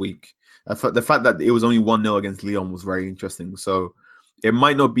next week. The fact that it was only 1-0 against Lyon was very interesting. So it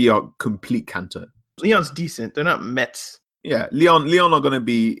might not be a complete canter. Lyon's decent. They're not Mets. Yeah, Lyon are going to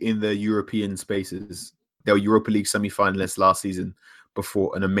be in the European spaces. They were Europa League semi-finalists last season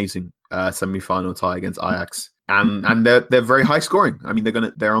before an amazing semi-final tie against Ajax, and they're very high scoring. I mean,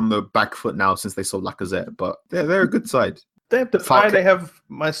 they're on the back foot now since they sold Lacazette, but they're a good side. They have they have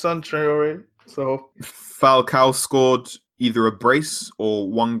my son Traore. So Falcao scored either a brace or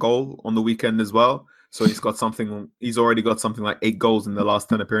 1 goal on the weekend as well. So he's got something. He's already got something like 8 goals in the last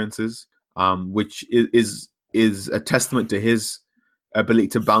 10 appearances, which is a testament to his ability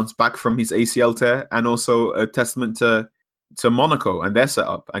to bounce back from his ACL tear, and also a testament to Monaco and their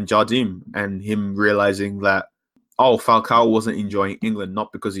setup and Jardim and him realizing that Falcao wasn't enjoying England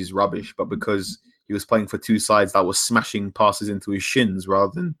not because he's rubbish, but because he was playing for 2 sides that were smashing passes into his shins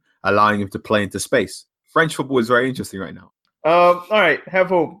rather than allowing him to play into space. French football is very interesting right now. All right, have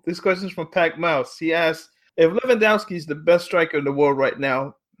hope. This question is from Pac Mouse. He asks, if Lewandowski is the best striker in the world right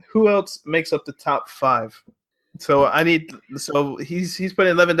now, who else makes up the top 5? So he's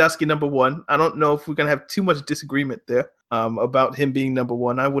putting Lewandowski number 1. I don't know if we're gonna have too much disagreement there about him being number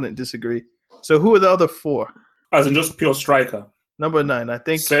 1. I wouldn't disagree. So who are the other 4? As in just pure striker. Number 9, I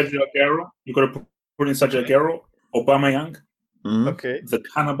think. Sergio Aguero. You got to put in Sergio Aguero, Aubameyang, Okay. the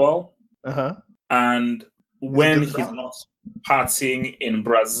Cannibal, and when he's not partying in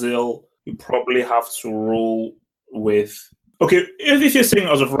Brazil, you probably have to roll with. Okay, if you're saying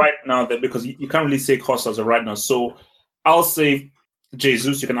as of right now, then because you can't really say Costa as of right now, so I'll say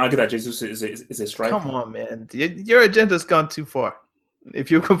Jesus. You can argue that Jesus is a striker. Come on, man, your agenda's gone too far.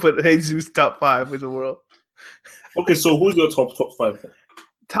 If you can put Jesus top 5 in the world. Okay, so who's your top 5? Then?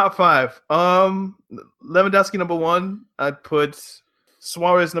 Top 5. Lewandowski number 1. I'd put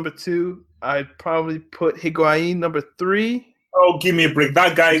Suarez number 2. I'd probably put Higuain number 3. Oh, give me a break.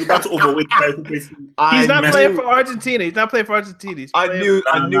 That guy, that's overweight guy who plays. He's not playing for Argentina. I knew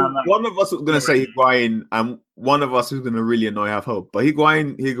one of us was going to say Higuain, and one of us was going to really annoy Have Hope. But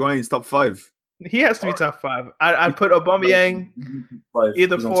Higuain's top 5. He has to be top 5. I'd put Aubameyang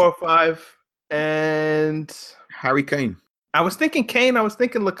either 4 or 5, and Harry Kane. I was thinking Kane. I was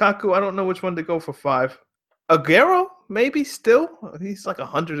thinking Lukaku. I don't know which one to go for 5. Aguero, maybe still. He's like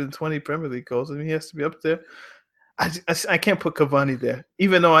 120 Premier League goals. I mean, he has to be up there. I can't put Cavani there,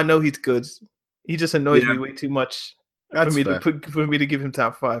 even though I know he's good. He just annoys me way too much for me to give him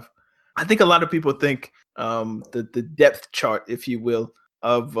top 5. I think a lot of people think the depth chart, if you will,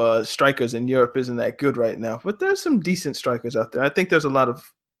 of strikers in Europe isn't that good right now. But there's some decent strikers out there. I think there's a lot of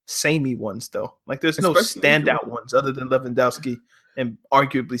samey ones though. Like there's no standout ones other than Lewandowski and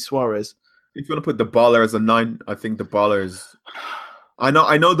arguably Suarez. If you want to put Dybala as a 9, I think Dybala is. I know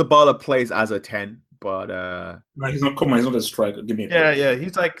Dybala plays as a 10. But no, he's not. Come on, he's not a striker. Give me.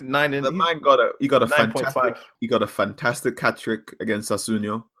 He's like 9. And the man got a fantastic hat trick against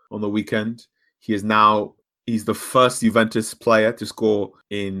Sassuolo on the weekend. He's the first Juventus player to score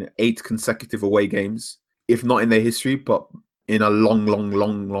in 8 consecutive away games, if not in their history, but in a long,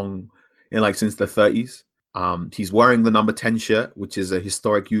 since the 30s. He's wearing the number 10 shirt, which is a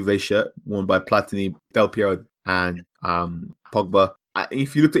historic Juve shirt worn by Platini, Del Piero, and Pogba.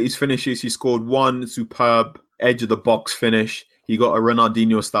 If you looked at his finishes, he scored 1 superb edge of the box finish. He got a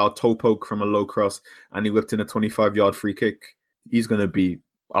Ronaldinho style toe poke from a low cross, and he whipped in a 25-yard free kick. He's going to be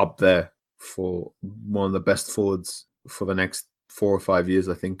up there for one of the best forwards for the next 4 or 5 years,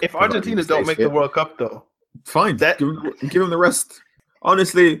 I think. If Argentina don't make the World Cup, though, fine. Give him the rest.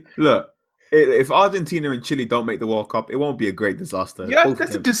 Honestly, look, if Argentina and Chile don't make the World Cup, it won't be a great disaster. Yeah,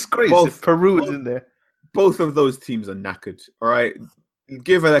 that's a disgrace if Peru is in there. Both of those teams are knackered. All right,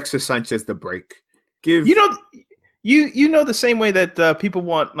 give Alexis Sanchez the break. You know the same way that people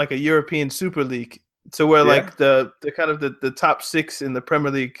want like a European Super League. So where like the kind of the top 6 in the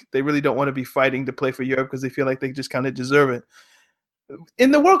Premier League, they really don't want to be fighting to play for Europe because they feel like they just kind of deserve it.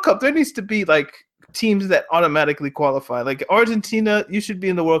 In the World Cup, there needs to be like teams that automatically qualify. Like Argentina, you should be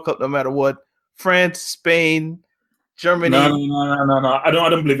in the World Cup no matter what. France, Spain, Germany. No. I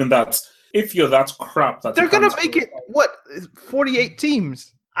don't believe in that. If you're that crap, they're gonna make it 48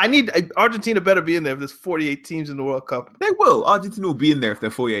 teams. I need Argentina better be in there if there's 48 teams in the World Cup. They will. Argentina will be in there if there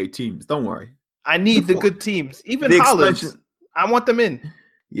are 48 teams. Don't worry. I need the good teams. Even Holland. I want them in.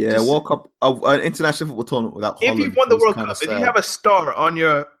 Yeah, World Cup, an international football tournament without Holland. If you won the World Cup, if you have a star on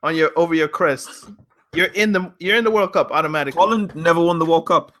your over your crest, you're in the World Cup automatically. Holland never won the World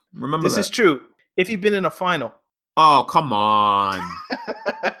Cup. Remember this is true. If you've been in a final. Oh, come on.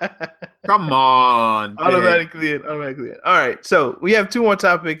 Come on. Automatically in. All right. So we have 2 more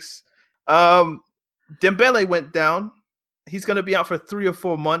topics. Dembele went down. He's going to be out for 3 or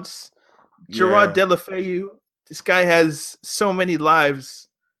 4 months. Gerard Deulofeu. This guy has so many lives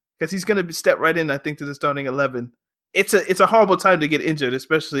because he's going to step right in, I think, to the starting 11. It's a horrible time to get injured,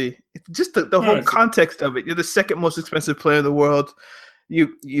 especially just the whole context of it. You're the second most expensive player in the world.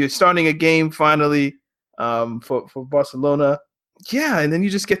 You're starting a game finally for Barcelona. Yeah, and then you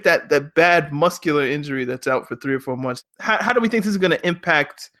just get that bad muscular injury that's out for 3 or 4 months. How do we think this is going to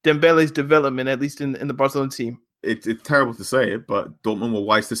impact Dembele's development, at least in the Barcelona team? It's terrible to say it, but Dortmund were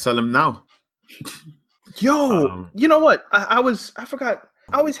wise to sell him now. Yo, you know what? I forgot.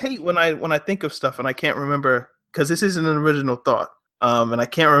 I always hate when I think of stuff and I can't remember because this isn't an original thought. And I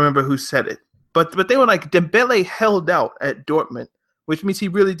can't remember who said it. But they were like, Dembele held out at Dortmund, which means he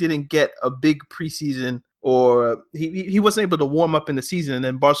really didn't get a big preseason, or he wasn't able to warm up in the season, and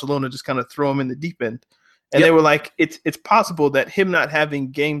then Barcelona just kind of throw him in the deep end. And they were like, it's possible that him not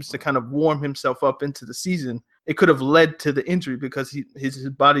having games to kind of warm himself up into the season, it could have led to the injury because his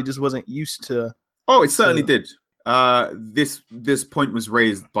body just wasn't used to. Oh, it certainly did. This point was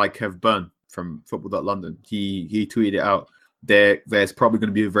raised by Kev Byrne from Football.London. He tweeted it out. There's probably going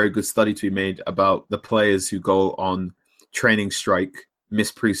to be a very good study to be made about the players who go on training strike,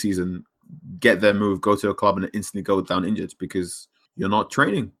 miss preseason, get their move, go to a club, and instantly go down injured because you're not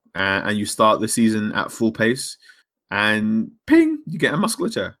training, and you start the season at full pace, and ping, you get a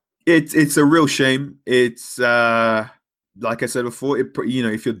musculature. It's a real shame. It's like I said before, if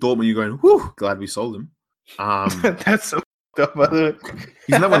you're Dortmund, you're going, whew, glad we sold him. That's so up, by the way.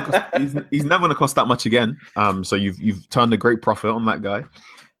 He's never going to cost that much again. So you've turned a great profit on that guy.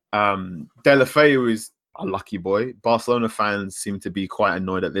 Deulofeu is a lucky boy. Barcelona fans seem to be quite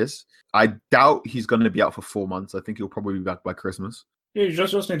annoyed at this. I doubt he's going to be out for 4 months. I think he'll probably be back by Christmas. Yeah, you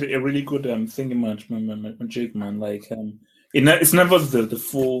just need a really good thingy magic, man. Like it's never the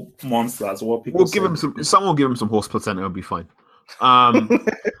full monster as what people. We'll give him some. Someone will give him some horse placenta. It'll be fine. But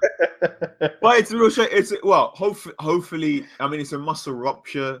it's a real shame. Hopefully. I mean, it's a muscle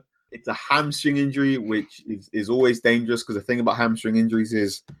rupture. It's a hamstring injury, which is always dangerous because the thing about hamstring injuries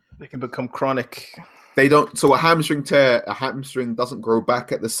is they can become chronic. They don't. So a hamstring tear, a hamstring doesn't grow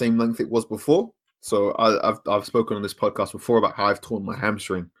back at the same length it was before. So I've spoken on this podcast before about how I've torn my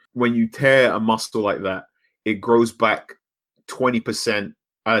hamstring. When you tear a muscle like that, it grows back 20%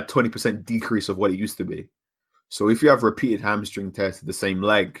 decrease of what it used to be. So if you have repeated hamstring tears to the same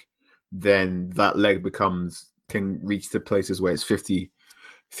leg, then that leg can reach to places where it's 30%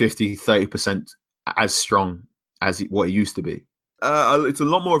 as strong as what it used to be. It's a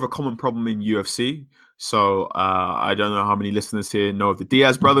lot more of a common problem in UFC. So I don't know how many listeners here know of the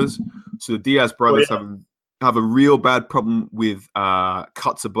Diaz brothers. So the Diaz brothers have a real bad problem with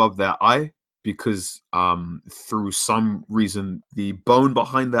cuts above their eye because through some reason the bone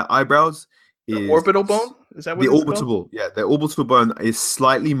behind their eyebrows is the orbital bone. Is that what the orbital? Yeah, the orbital bone is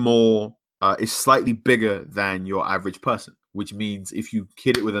slightly bigger than your average person, which means if you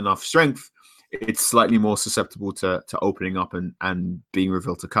hit it with enough strength, it's slightly more susceptible to opening up and being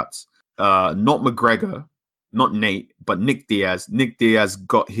revealed to cuts. Not McGregor, not Nate, but Nick Diaz. Nick Diaz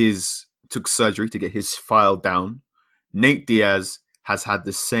took surgery to get his file down. Nate Diaz has had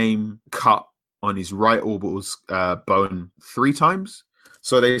the same cut on his right orbital bone 3 times.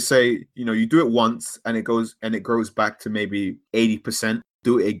 So they say, you do it once and it grows back to maybe 80%.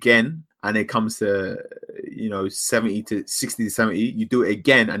 Do it again and it comes to 60 to 70. You do it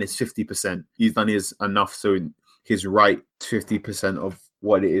again and it's 50%. He's done his enough so his right 50% of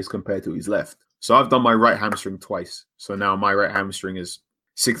what it is compared to his left. So I've done my right hamstring twice. So now my right hamstring is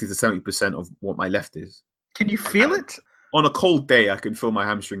 60 to 70% of what my left is. Can you feel it? On a cold day, I can feel my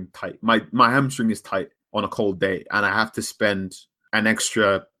hamstring tight. My hamstring is tight on a cold day, and I have to spend an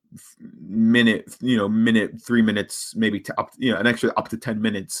extra minute, 3 minutes, maybe an extra up to 10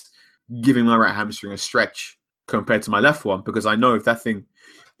 minutes giving my right hamstring a stretch compared to my left one, because I know if that thing,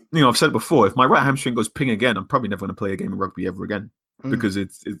 I've said it before, if my right hamstring goes ping again, I'm probably never going to play a game of rugby ever again. Because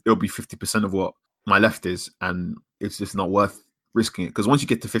it'll be 50% of what my left is, and it's just not worth risking it. Because once you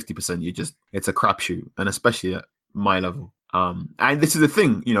get to 50%, it's a crapshoot, and especially at my level. And this is the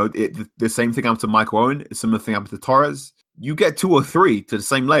thing, the same thing happened to Michael Owen, a similar thing happened to Torres. You get 2 or 3 to the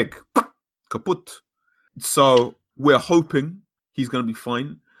same leg, kaput. So we're hoping he's going to be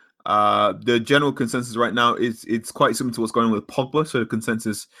fine. The general consensus right now is it's quite similar to what's going on with Pogba. So the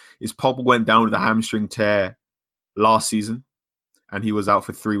consensus is Pogba went down with a hamstring tear last season, and he was out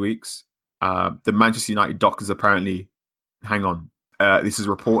for 3 weeks. The Manchester United doctors apparently, hang on, this is a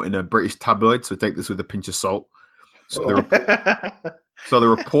report in a British tabloid, so take this with a pinch of salt. So the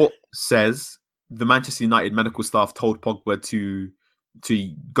report says the Manchester United medical staff told Pogba to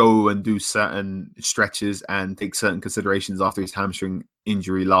go and do certain stretches and take certain considerations after his hamstring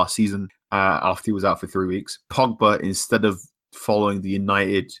injury last season, after he was out for 3 weeks. Pogba, instead of following the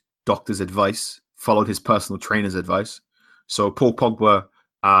United doctor's advice, followed his personal trainer's advice. So Paul Pogba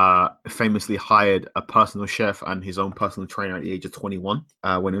famously hired a personal chef and his own personal trainer at the age of 21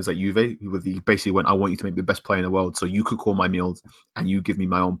 when he was at Juve. He basically went, I want you to make the best player in the world, so you could call my meals and you give me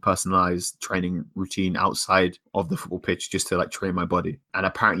my own personalized training routine outside of the football pitch just to train my body. And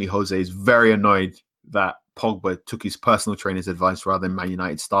apparently Jose is very annoyed that Pogba took his personal trainer's advice rather than Man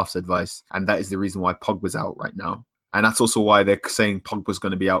United staff's advice. And that is the reason why Pogba's out right now. And that's also why they're saying Pogba's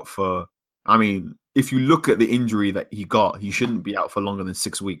going to be out for, if you look at the injury that he got, he shouldn't be out for longer than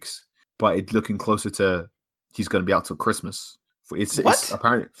 6 weeks. But it's looking closer to he's going to be out till Christmas. It's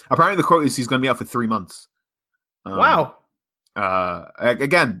apparently the quote is he's going to be out for 3 months. Wow.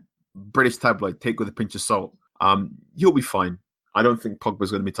 Again, British tabloid, take with a pinch of salt. He'll be fine. I don't think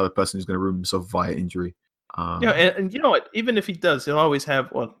Pogba's going to be the type of person who's going to ruin himself via injury. And you know what? Even if he does, he'll always have.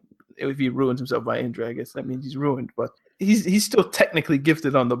 Well, if he ruins himself by injury, I guess that means he's ruined. But he's still technically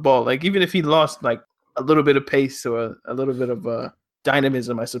gifted on the ball. Like even if he lost like a little bit of pace or a little bit of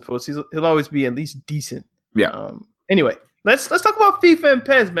dynamism, I suppose he'll always be at least decent. Yeah. Anyway, let's talk about FIFA and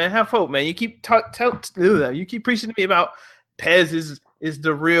Pez, man. Have hope, man. You keep you keep preaching to me about Pez is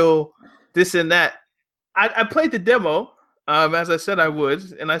the real this and that. I played the demo, as I said I would,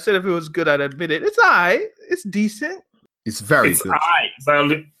 and I said if it was good, I'd admit it. It's alright. It's decent. It's very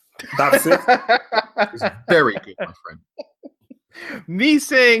good. That's it. It's very good, my friend. Me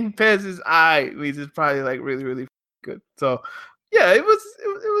saying Pez is alright means it's probably like really, really good. So yeah, it was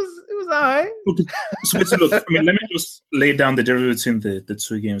alright. So look, I mean, let me just lay down the difference between the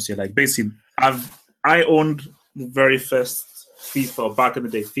two games here. Like basically, I owned the very first FIFA back in the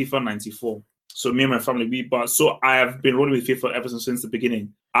day, FIFA 94. So me and my family, we bought. So I have been rolling with FIFA ever since the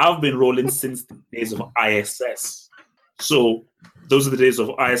beginning. I've been rolling since the days of ISS. So those are the days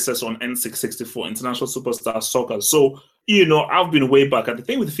of ISS on N664, International Superstar Soccer. So, I've been way back. And the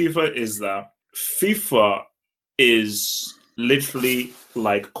thing with FIFA is that FIFA is literally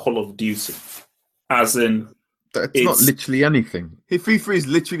like Call of Duty. As in... It's not literally anything. FIFA is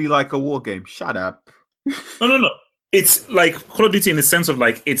literally like a war game. Shut up. No. It's like Call of Duty in the sense of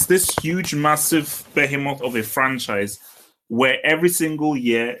like, it's this huge, massive behemoth of a franchise where every single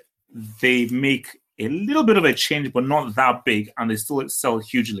year they make a little bit of a change, but not that big, and they still sell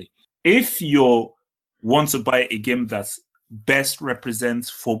hugely. If you want to buy a game that best represents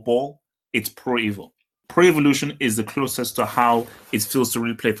football, it's Pro Evo. Pro Evolution is the closest to how it feels to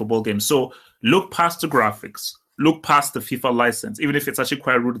really play football games. So look past the graphics, look past the FIFA license, even if it's actually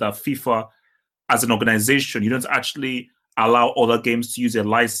quite rude that FIFA, as an organization, you don't actually allow other games to use a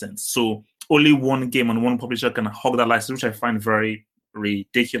license. So only one game and one publisher can hog that license, which I find very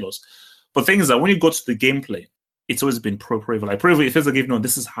ridiculous. But the thing is that when you go to the gameplay, it's always been Pro Evo. Like Pro Evo, it feels like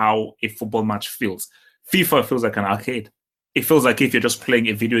this is how a football match feels. FIFA feels like an arcade. It feels like if you're just playing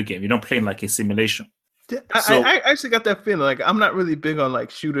a video game, you're not playing like a simulation. I actually got that feeling. Like I'm not really big on like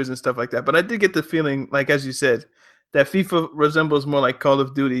shooters and stuff like that, but I did get the feeling, like as you said, that FIFA resembles more like Call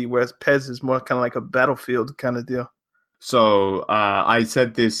of Duty, whereas Pez is more kind of like a Battlefield kind of deal. So I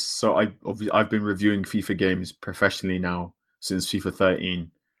said this. So I've been reviewing FIFA games professionally now since FIFA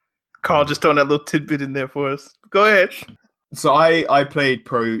 13. Carl just throwing that little tidbit in there for us. Go ahead. So I played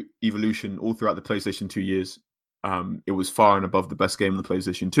Pro Evolution all throughout the PlayStation 2 years. It was far and above the best game on the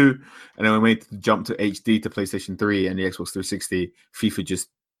PlayStation 2. And then we made the jump to HD to PlayStation 3 and the Xbox 360. FIFA just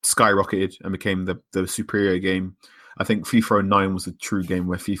skyrocketed and became the superior game. I think FIFA 09 was the true game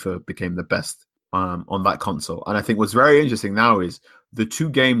where FIFA became the best on that console. And I think what's very interesting now is the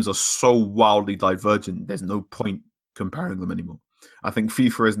two games are so wildly divergent, there's no point comparing them anymore. I think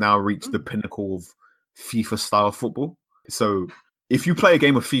FIFA has now reached the pinnacle of FIFA-style football. So if you play a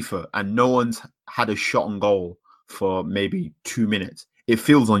game of FIFA and no one's had a shot on goal for maybe 2 minutes, it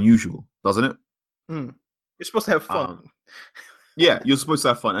feels unusual, doesn't it? You're supposed to have fun. Yeah, you're supposed to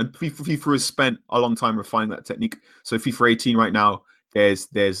have fun. And FIFA has spent a long time refining that technique. So FIFA 18 right now,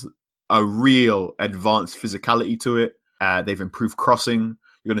 there's a real advanced physicality to it. They've improved crossing.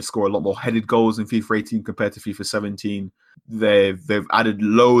 You're going to score a lot more headed goals in FIFA 18 compared to FIFA 17. They've added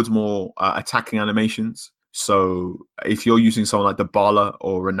loads more attacking animations. So if you're using someone like Dybala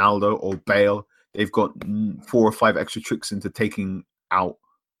or Ronaldo or Bale, they've got 4 or 5 extra tricks into taking out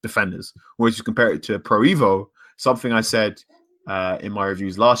defenders. Whereas you compare it to Pro Evo, something I said in my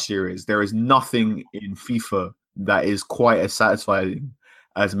reviews last year is there is nothing in FIFA that is quite as satisfying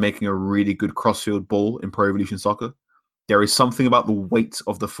as making a really good crossfield ball in Pro Evolution Soccer. There is something about the weight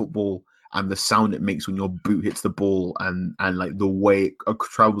of the football and the sound it makes when your boot hits the ball and like the way it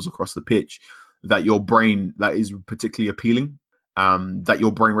travels across the pitch that your brain, that is particularly appealing. That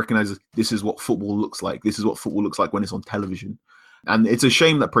your brain recognizes this is what football looks like. This is what football looks like when it's on television. And it's a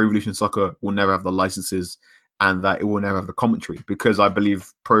shame that Pro Evolution Soccer will never have the licenses and that it will never have the commentary, because I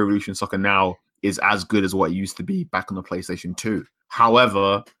believe Pro Evolution Soccer now is as good as what it used to be back on the PlayStation 2.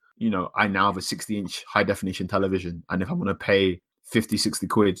 However, I now have a 60-inch high-definition television, and if I'm going to pay 50, 60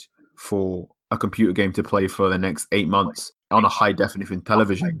 quid for a computer game to play for the next 8 months on a high-definition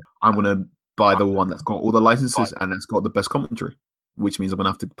television, I'm going to buy the one that's got all the licenses and that's got the best commentary, which means I'm going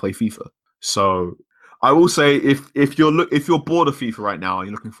to have to play FIFA. So I will say, if you're bored of FIFA right now and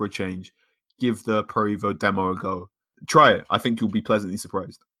you're looking for a change, give the Pro Evo demo a go. Try it. I think you'll be pleasantly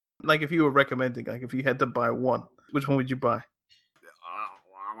surprised. Like if you were recommending, like if you had to buy one, which one would you buy?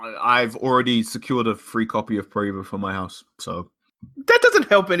 I've already secured a free copy of Pro Evo for my house, so that doesn't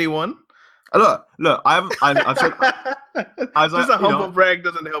help anyone. Look, I've said just a humble brag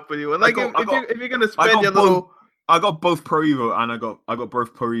doesn't help anyone. Like if you're gonna spend your little, I got both Pro Evo and I got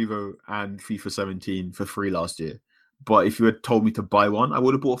both Pro Evo and FIFA 17 for free last year. But if you had told me to buy one, I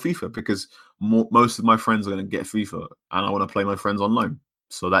would have bought FIFA because most of my friends are going to get FIFA, and I want to play my friends online.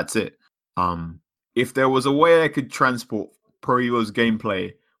 So that's it. If there was a way I could transport Pro Evo's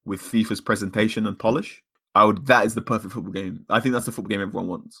gameplay with FIFA's presentation and polish, that is the perfect football game. I think that's the football game everyone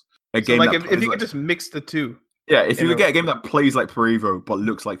wants. A game like if you could just mix the two. Yeah, if you could get a game that plays like Pro Evo but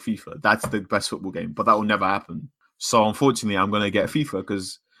looks like FIFA, that's the best football game. But that will never happen. So unfortunately, I'm going to get FIFA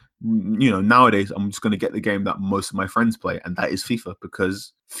because, nowadays I'm just going to get the game that most of my friends play, and that is FIFA,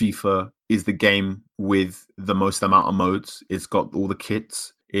 because FIFA is the game with the most amount of modes. It's got all the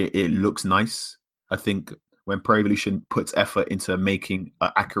kits. It looks nice. I think when Pro Evolution puts effort into making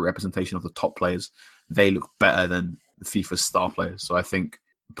an accurate representation of the top players, they look better than FIFA star players. So I think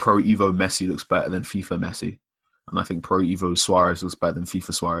Pro Evo Messi looks better than FIFA Messi. And I think Pro Evo Suarez looks better than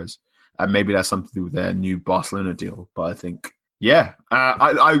FIFA Suarez. And maybe that's something to do with their new Barcelona deal. But I think,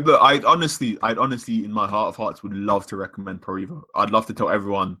 I'd honestly, in my heart of hearts, would love to recommend Pro Evo. I'd love to tell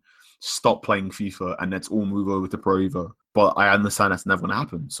everyone, stop playing FIFA and let's all move over to Pro Evo. But I understand that's never going to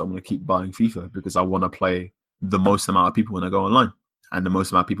happen. So I'm going to keep buying FIFA because I want to play the most amount of people when I go online. And the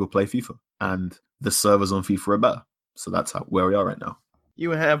most amount of people play FIFA. And the servers on FIFA are better. So that's where we are right now.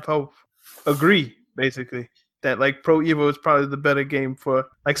 You and Have Hope agree, basically, that like Pro Evo is probably the better game for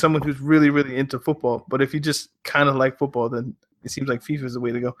like someone who's really, really into football. But if you just kind of like football, then it seems like FIFA is the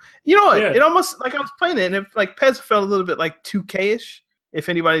way to go. You know what? Yeah. It almost like I was playing it, and if like PES felt a little bit like 2K-ish. If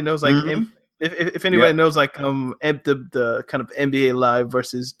anybody knows, like if anybody knows, like the kind of NBA Live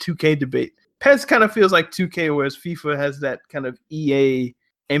versus 2K debate, PES kind of feels like 2K, whereas FIFA has that kind of EA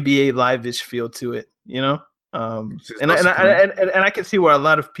NBA Live-ish feel to it, And I can see where a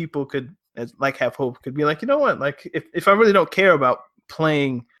lot of people could, like Have Hope, could be like, you know what, like if I really don't care about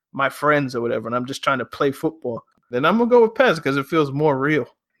playing my friends or whatever, and I'm just trying to play football, then I'm gonna go with PES because it feels more real.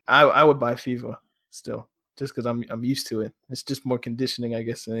 I would buy FIFA still, just because I'm used to it. It's just more conditioning, I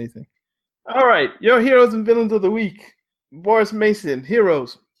guess, than anything. All right, your heroes and villains of the week. Boris Mason,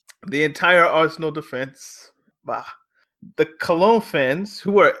 heroes. The entire Arsenal defense. Bah. The Cologne fans,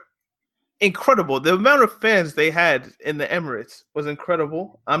 who were incredible. The amount of fans they had in the Emirates was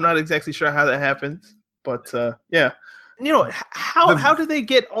incredible. I'm not exactly sure how that happened, but yeah. How did they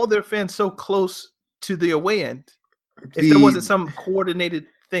get all their fans so close to the away end if there wasn't some coordinated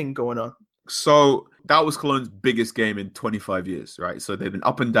thing going on? So that was Cologne's biggest game in 25 years, right? So they've been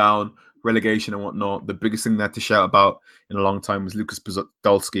up and down, relegation and whatnot. The biggest thing they had to shout about in a long time was Lucas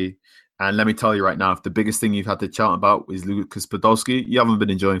Podolski. And let me tell you right now, if the biggest thing you've had to shout about is Lucas Podolski, you haven't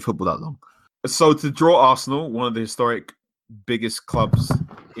been enjoying football that long. So to draw Arsenal, one of the historic biggest clubs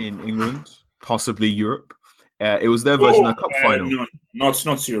in England, possibly Europe, it was their version of the cup final. No,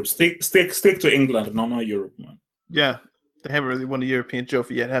 not Europe. Stick to England, not Europe, man. Yeah, they haven't really won a European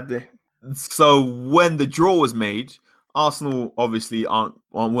trophy yet, have they? So when the draw was made, Arsenal obviously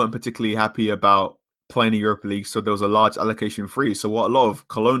weren't particularly happy about playing the Europa League, so there was a large allocation free. So what a lot of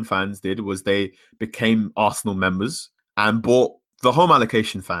Cologne fans did was they became Arsenal members and bought the home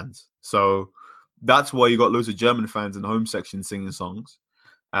allocation fans. So that's why you got loads of German fans in the home section singing songs.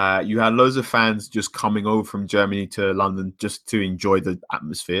 You had loads of fans just coming over from Germany to London just to enjoy the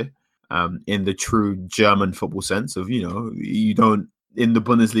atmosphere in the true German football sense of, you don't, in the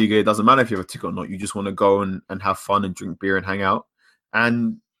Bundesliga, it doesn't matter if you have a ticket or not. You just want to go and have fun and drink beer and hang out.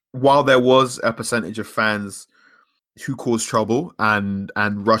 And while there was a percentage of fans who caused trouble and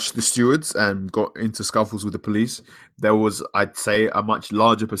rushed the stewards and got into scuffles with the police, there was, I'd say, a much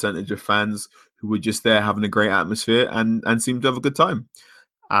larger percentage of fans who were just there having a great atmosphere and seemed to have a good time.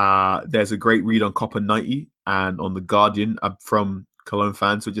 There's a great read on Copper 90 and on The Guardian from Cologne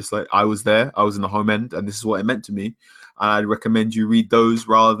fans who are just like, I was there, I was in the home end, and this is what it meant to me. And I'd recommend you read those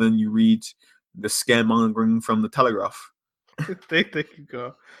rather than you read the scaremongering from the Telegraph. There you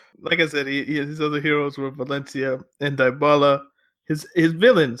go. Like I said, his other heroes were Valencia and Dybala. His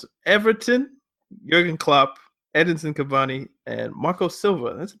villains, Everton, Jurgen Klopp, Edinson Cavani, and Marco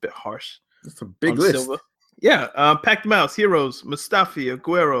Silva. That's a bit harsh. That's a big list. Silva. Yeah, packed mouse, heroes, Mustafi,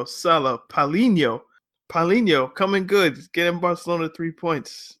 Aguero, Salah, Paulinho coming good, getting Barcelona 3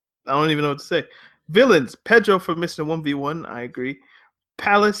 points. I don't even know what to say. Villains, Pedro for missing 1v1, I agree.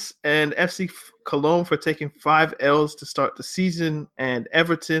 Palace and FC Cologne for taking 5 L's to start the season, and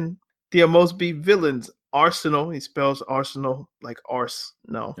Everton. Thea Mosby, villains, Arsenal. He spells Arsenal like arse.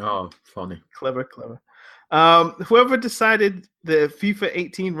 No. Oh, funny. Clever. Whoever decided the FIFA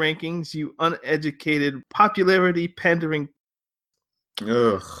 18 rankings, you uneducated, popularity pandering.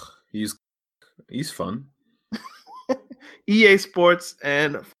 Ugh, he's fun. EA Sports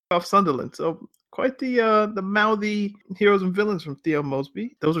and off Sunderland. So Quite the mouthy heroes and villains from Theo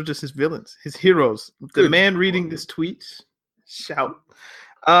Mosby. Those are just his villains, his heroes. The Good. man reading this tweet, shout.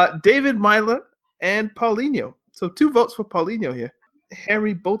 David Myler and Paulinho. So 2 votes for Paulinho here.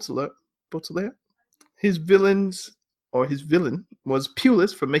 Harry Boteler. His villain was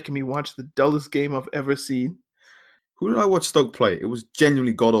Pulis for making me watch the dullest game I've ever seen. Who did I watch Stoke play? It was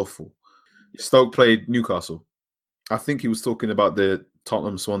genuinely god awful. Stoke played Newcastle. I think he was talking about the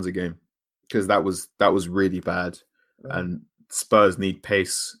Tottenham Swansea game because that was really bad. And Spurs need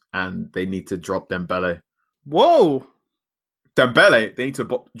pace and they need to drop Dembele. Whoa! Dembele, they need to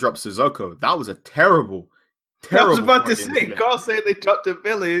drop Sissoko. That was a terrible. I was about to say, Carl said they dropped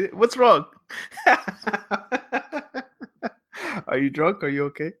Dembele. What's wrong? Are you drunk? Are you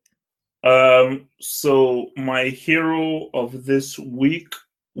okay? So my hero of this week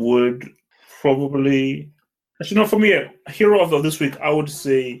would probably actually no for me a hero of this week I would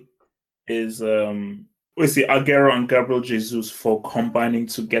say is Aguero and Gabriel Jesus for combining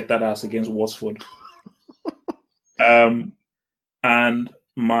to get that ass against Watford. And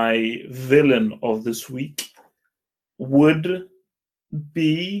my villain of this week would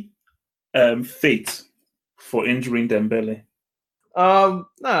be Fate for injuring Dembele.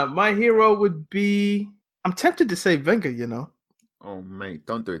 My hero would be. I'm tempted to say Wenger. You know. Oh mate,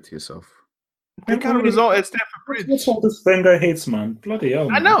 don't do it to yourself. They got a result at Stamford Bridge. That's all this Wenger hates, man. Bloody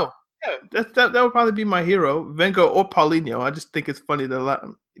hell! I know. Yeah, that would probably be my hero, Wenger or Paulinho. I just think it's funny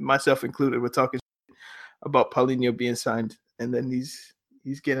that myself included, we're talking about Paulinho being signed, and then he's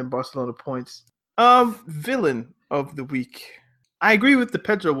getting Barcelona points. Villain of the week. I agree with the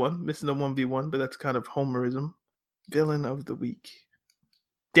Pedro one, missing the 1v1, but that's kind of homerism. Villain of the week.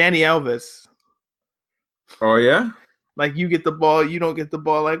 Dani Alves. Oh, yeah? Like, you get the ball, you don't get the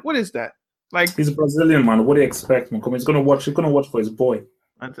ball. Like, what is that? Like, he's a Brazilian, man. What do you expect, man? Come on, he's gonna watch for his boy.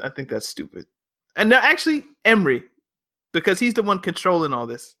 I think that's stupid. And now, actually, Emery, because he's the one controlling all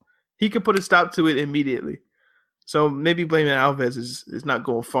this. He could put a stop to it immediately. So maybe blaming Alves is not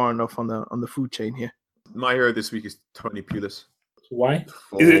going far enough on the food chain here. My hero this week is Tony Pulis. Why?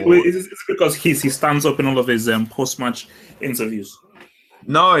 Is it because he stands up in all of his post-match interviews?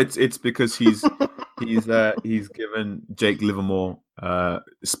 No, it's because he's given Jake Livermore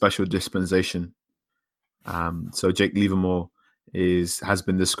special dispensation. So Jake Livermore has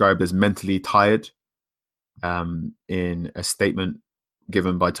been described as mentally tired in a statement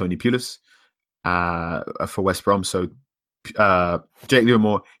given by Tony Pulis for West Brom. So Jake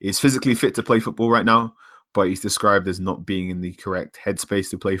Livermore is physically fit to play football right now, but he's described as not being in the correct headspace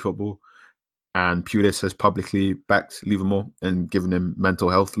to play football. And Pulis has publicly backed Livermore and given him mental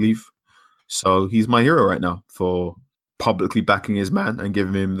health leave. So he's my hero right now for publicly backing his man and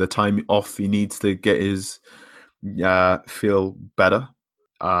giving him the time off he needs to get his feel better.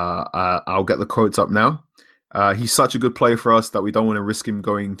 I'll get the quotes up now. He's such a good player for us that we don't want to risk him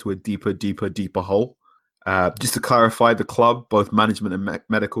going to a deeper hole. Just to clarify, the club, both management and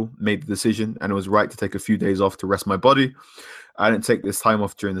medical, made the decision, and it was right to take a few days off to rest my body. I didn't take this time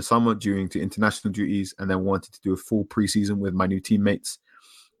off during the summer due to international duties, and then wanted to do a full preseason with my new teammates.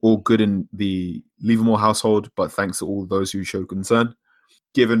 All good in the Livermore household, but thanks to all those who showed concern.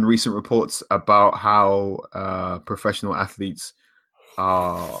 Given recent reports about how professional athletes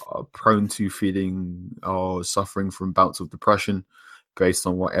are prone to feeling or suffering from bouts of depression based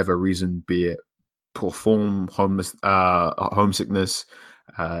on whatever reason, be it poor form, homesickness,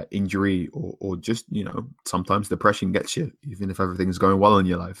 injury, or just, sometimes depression gets you, even if everything's going well in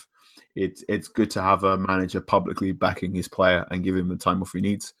your life. It's good to have a manager publicly backing his player and give him the time off he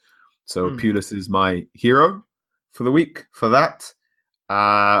needs. So Pulis is my hero for the week for that.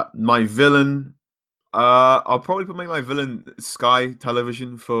 My villain, I'll probably make my villain Sky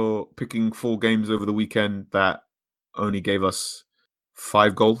Television for picking 4 games over the weekend that only gave us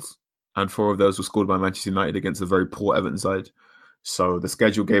 5 goals, and 4 of those were scored by Manchester United against a very poor Everton side. So the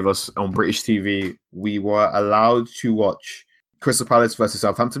schedule gave us on British TV, we were allowed to watch Crystal Palace versus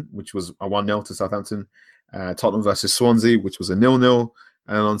Southampton, which was a 1-0 to Southampton. Tottenham versus Swansea, which was a 0-0.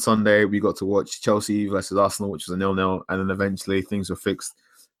 And then on Sunday, we got to watch Chelsea versus Arsenal, which was a 0-0. And then eventually things were fixed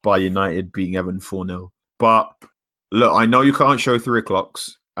by United beating Everton 4-0. But look, I know you can't show 3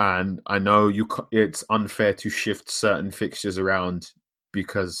 o'clocks, and I know it's unfair to shift certain fixtures around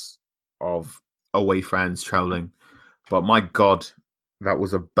because of away fans traveling. But my God, that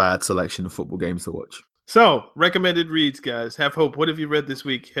was a bad selection of football games to watch. So, recommended reads, guys. Have hope. What have you read this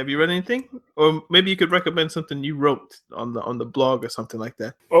week? Have you read anything? Or maybe you could recommend something you wrote on the blog or something like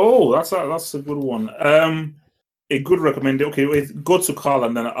that. Oh, that's a good one. A good recommendation. Okay, wait, go to Carl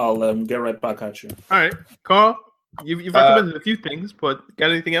and then I'll get right back at you. All right, Carl, you've recommended a few things, but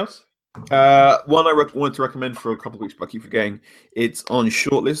got anything else? One I wanted to recommend for a couple of weeks, but I keep forgetting. It's on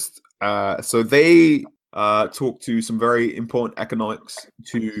Shortlist. So they talk to some very important economics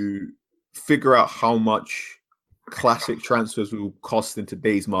to figure out how much classic transfers will cost in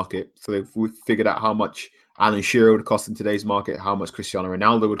today's market. So they've figured out how much Alan Shearer would cost in today's market, how much Cristiano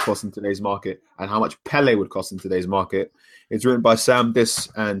Ronaldo would cost in today's market, and how much Pele would cost in today's market. It's written by Sam Diss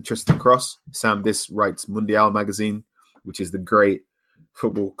and Tristan Cross. Sam Diss writes Mundial magazine, which is the great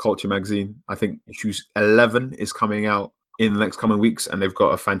football culture magazine. I think issue 11 is coming out in the next coming weeks, and they've got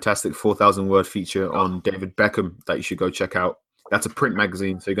a fantastic 4,000 word feature on David Beckham that you should go check out. That's a print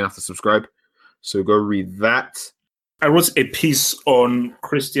magazine, so you're going to have to subscribe. So go read that. I wrote a piece on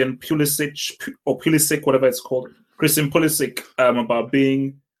Christian Pulisic, whatever it's called. Christian Pulisic, about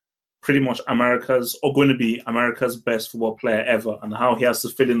being pretty much going to be America's best football player ever, and how he has to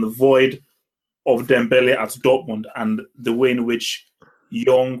fill in the void of Dembele at Dortmund, and the way in which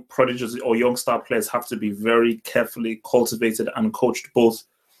young prodigies or young star players have to be very carefully cultivated and coached, both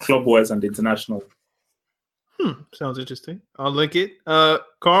club-wise and international. Sounds interesting. I'll link it.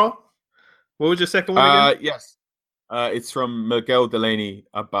 Carl, what was your second one again? Yes. It's from Miguel Delaney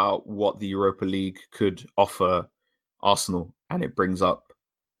about what the Europa League could offer Arsenal, and it brings up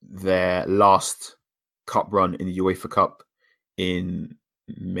their last cup run in the UEFA Cup in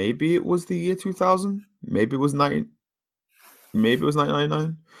maybe it was the year 2000, maybe it was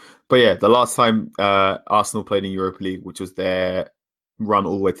 1999. But yeah, the last time Arsenal played in Europa League, which was their run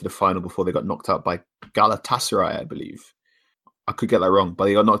all the way to the final before they got knocked out by Galatasaray, I believe. I could get that wrong, but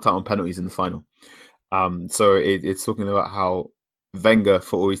they got knocked out on penalties in the final. So it's talking about how Wenger,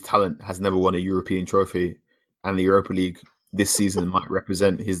 for all his talent, has never won a European trophy, and the Europa League this season might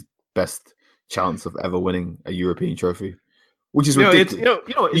represent his best chance of ever winning a European trophy, which is ridiculous. It's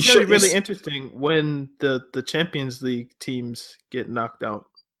going to be really interesting when the Champions League teams get knocked out,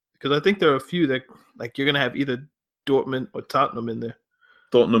 because I think there are a few that, like, you're going to have either Dortmund or Tottenham in there.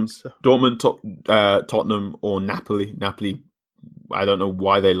 Dortmund, Tottenham, or Napoli. Napoli, I don't know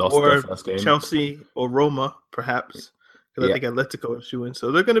why they lost their first game. Chelsea or Roma, perhaps, because I think Atletico is shooing. So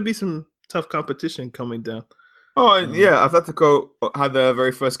there's going to be some tough competition coming down. Oh, yeah. Atletico had their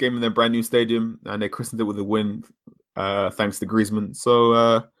very first game in their brand new stadium, and they christened it with a win, thanks to Griezmann.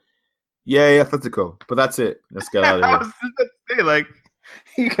 So, Atletico. But that's it. Let's get out of here. I was just going to say, like,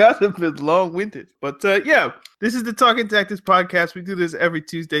 you guys have been long-winded. But, this is the Talking Tactics podcast. We do this every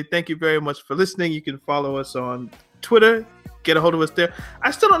Tuesday. Thank you very much for listening. You can follow us on Twitter. Get a hold of us there.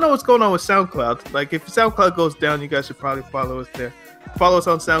 I still don't know what's going on with SoundCloud. Like, if SoundCloud goes down, you guys should probably follow us there. Follow us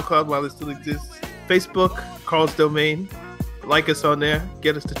on SoundCloud while it still exists. Facebook, Carl's Domain. Like us on there.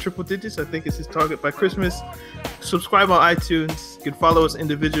 Get us to triple digits. I think it's his target by Christmas. Subscribe on iTunes. You can follow us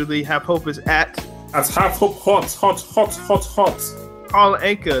individually. Have Hope is at Have Hope hot. Carl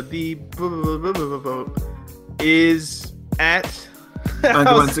Anchor, the is at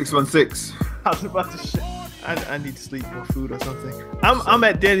 91616. I was about to I need to sleep more food or something. I'm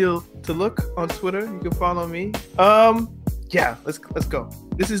at Daniel to Look on Twitter. You can follow me. Let's go.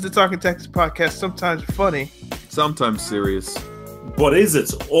 This is the Talking Tactics podcast. Sometimes funny, sometimes serious. But is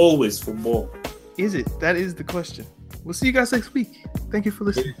it always for more? Is it? That is the question. We'll see you guys next week. Thank you for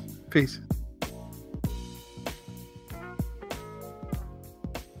listening. Peace.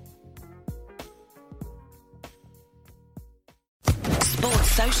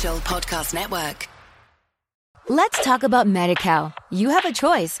 Sports Social Podcast Network. Let's talk about Medi-Cal. You have a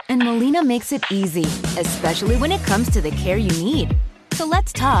choice, and Molina makes it easy, especially when it comes to the care you need. So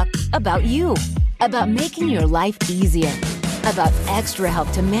let's talk about you, about making your life easier, about extra help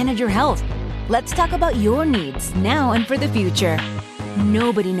to manage your health. Let's talk about your needs now and for the future.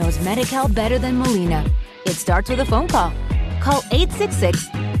 Nobody knows Medi-Cal better than Molina. It starts with a phone call. Call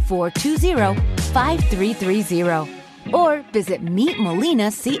 866-420-5330 or visit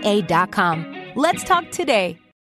meetmolinaca.com. Let's talk today.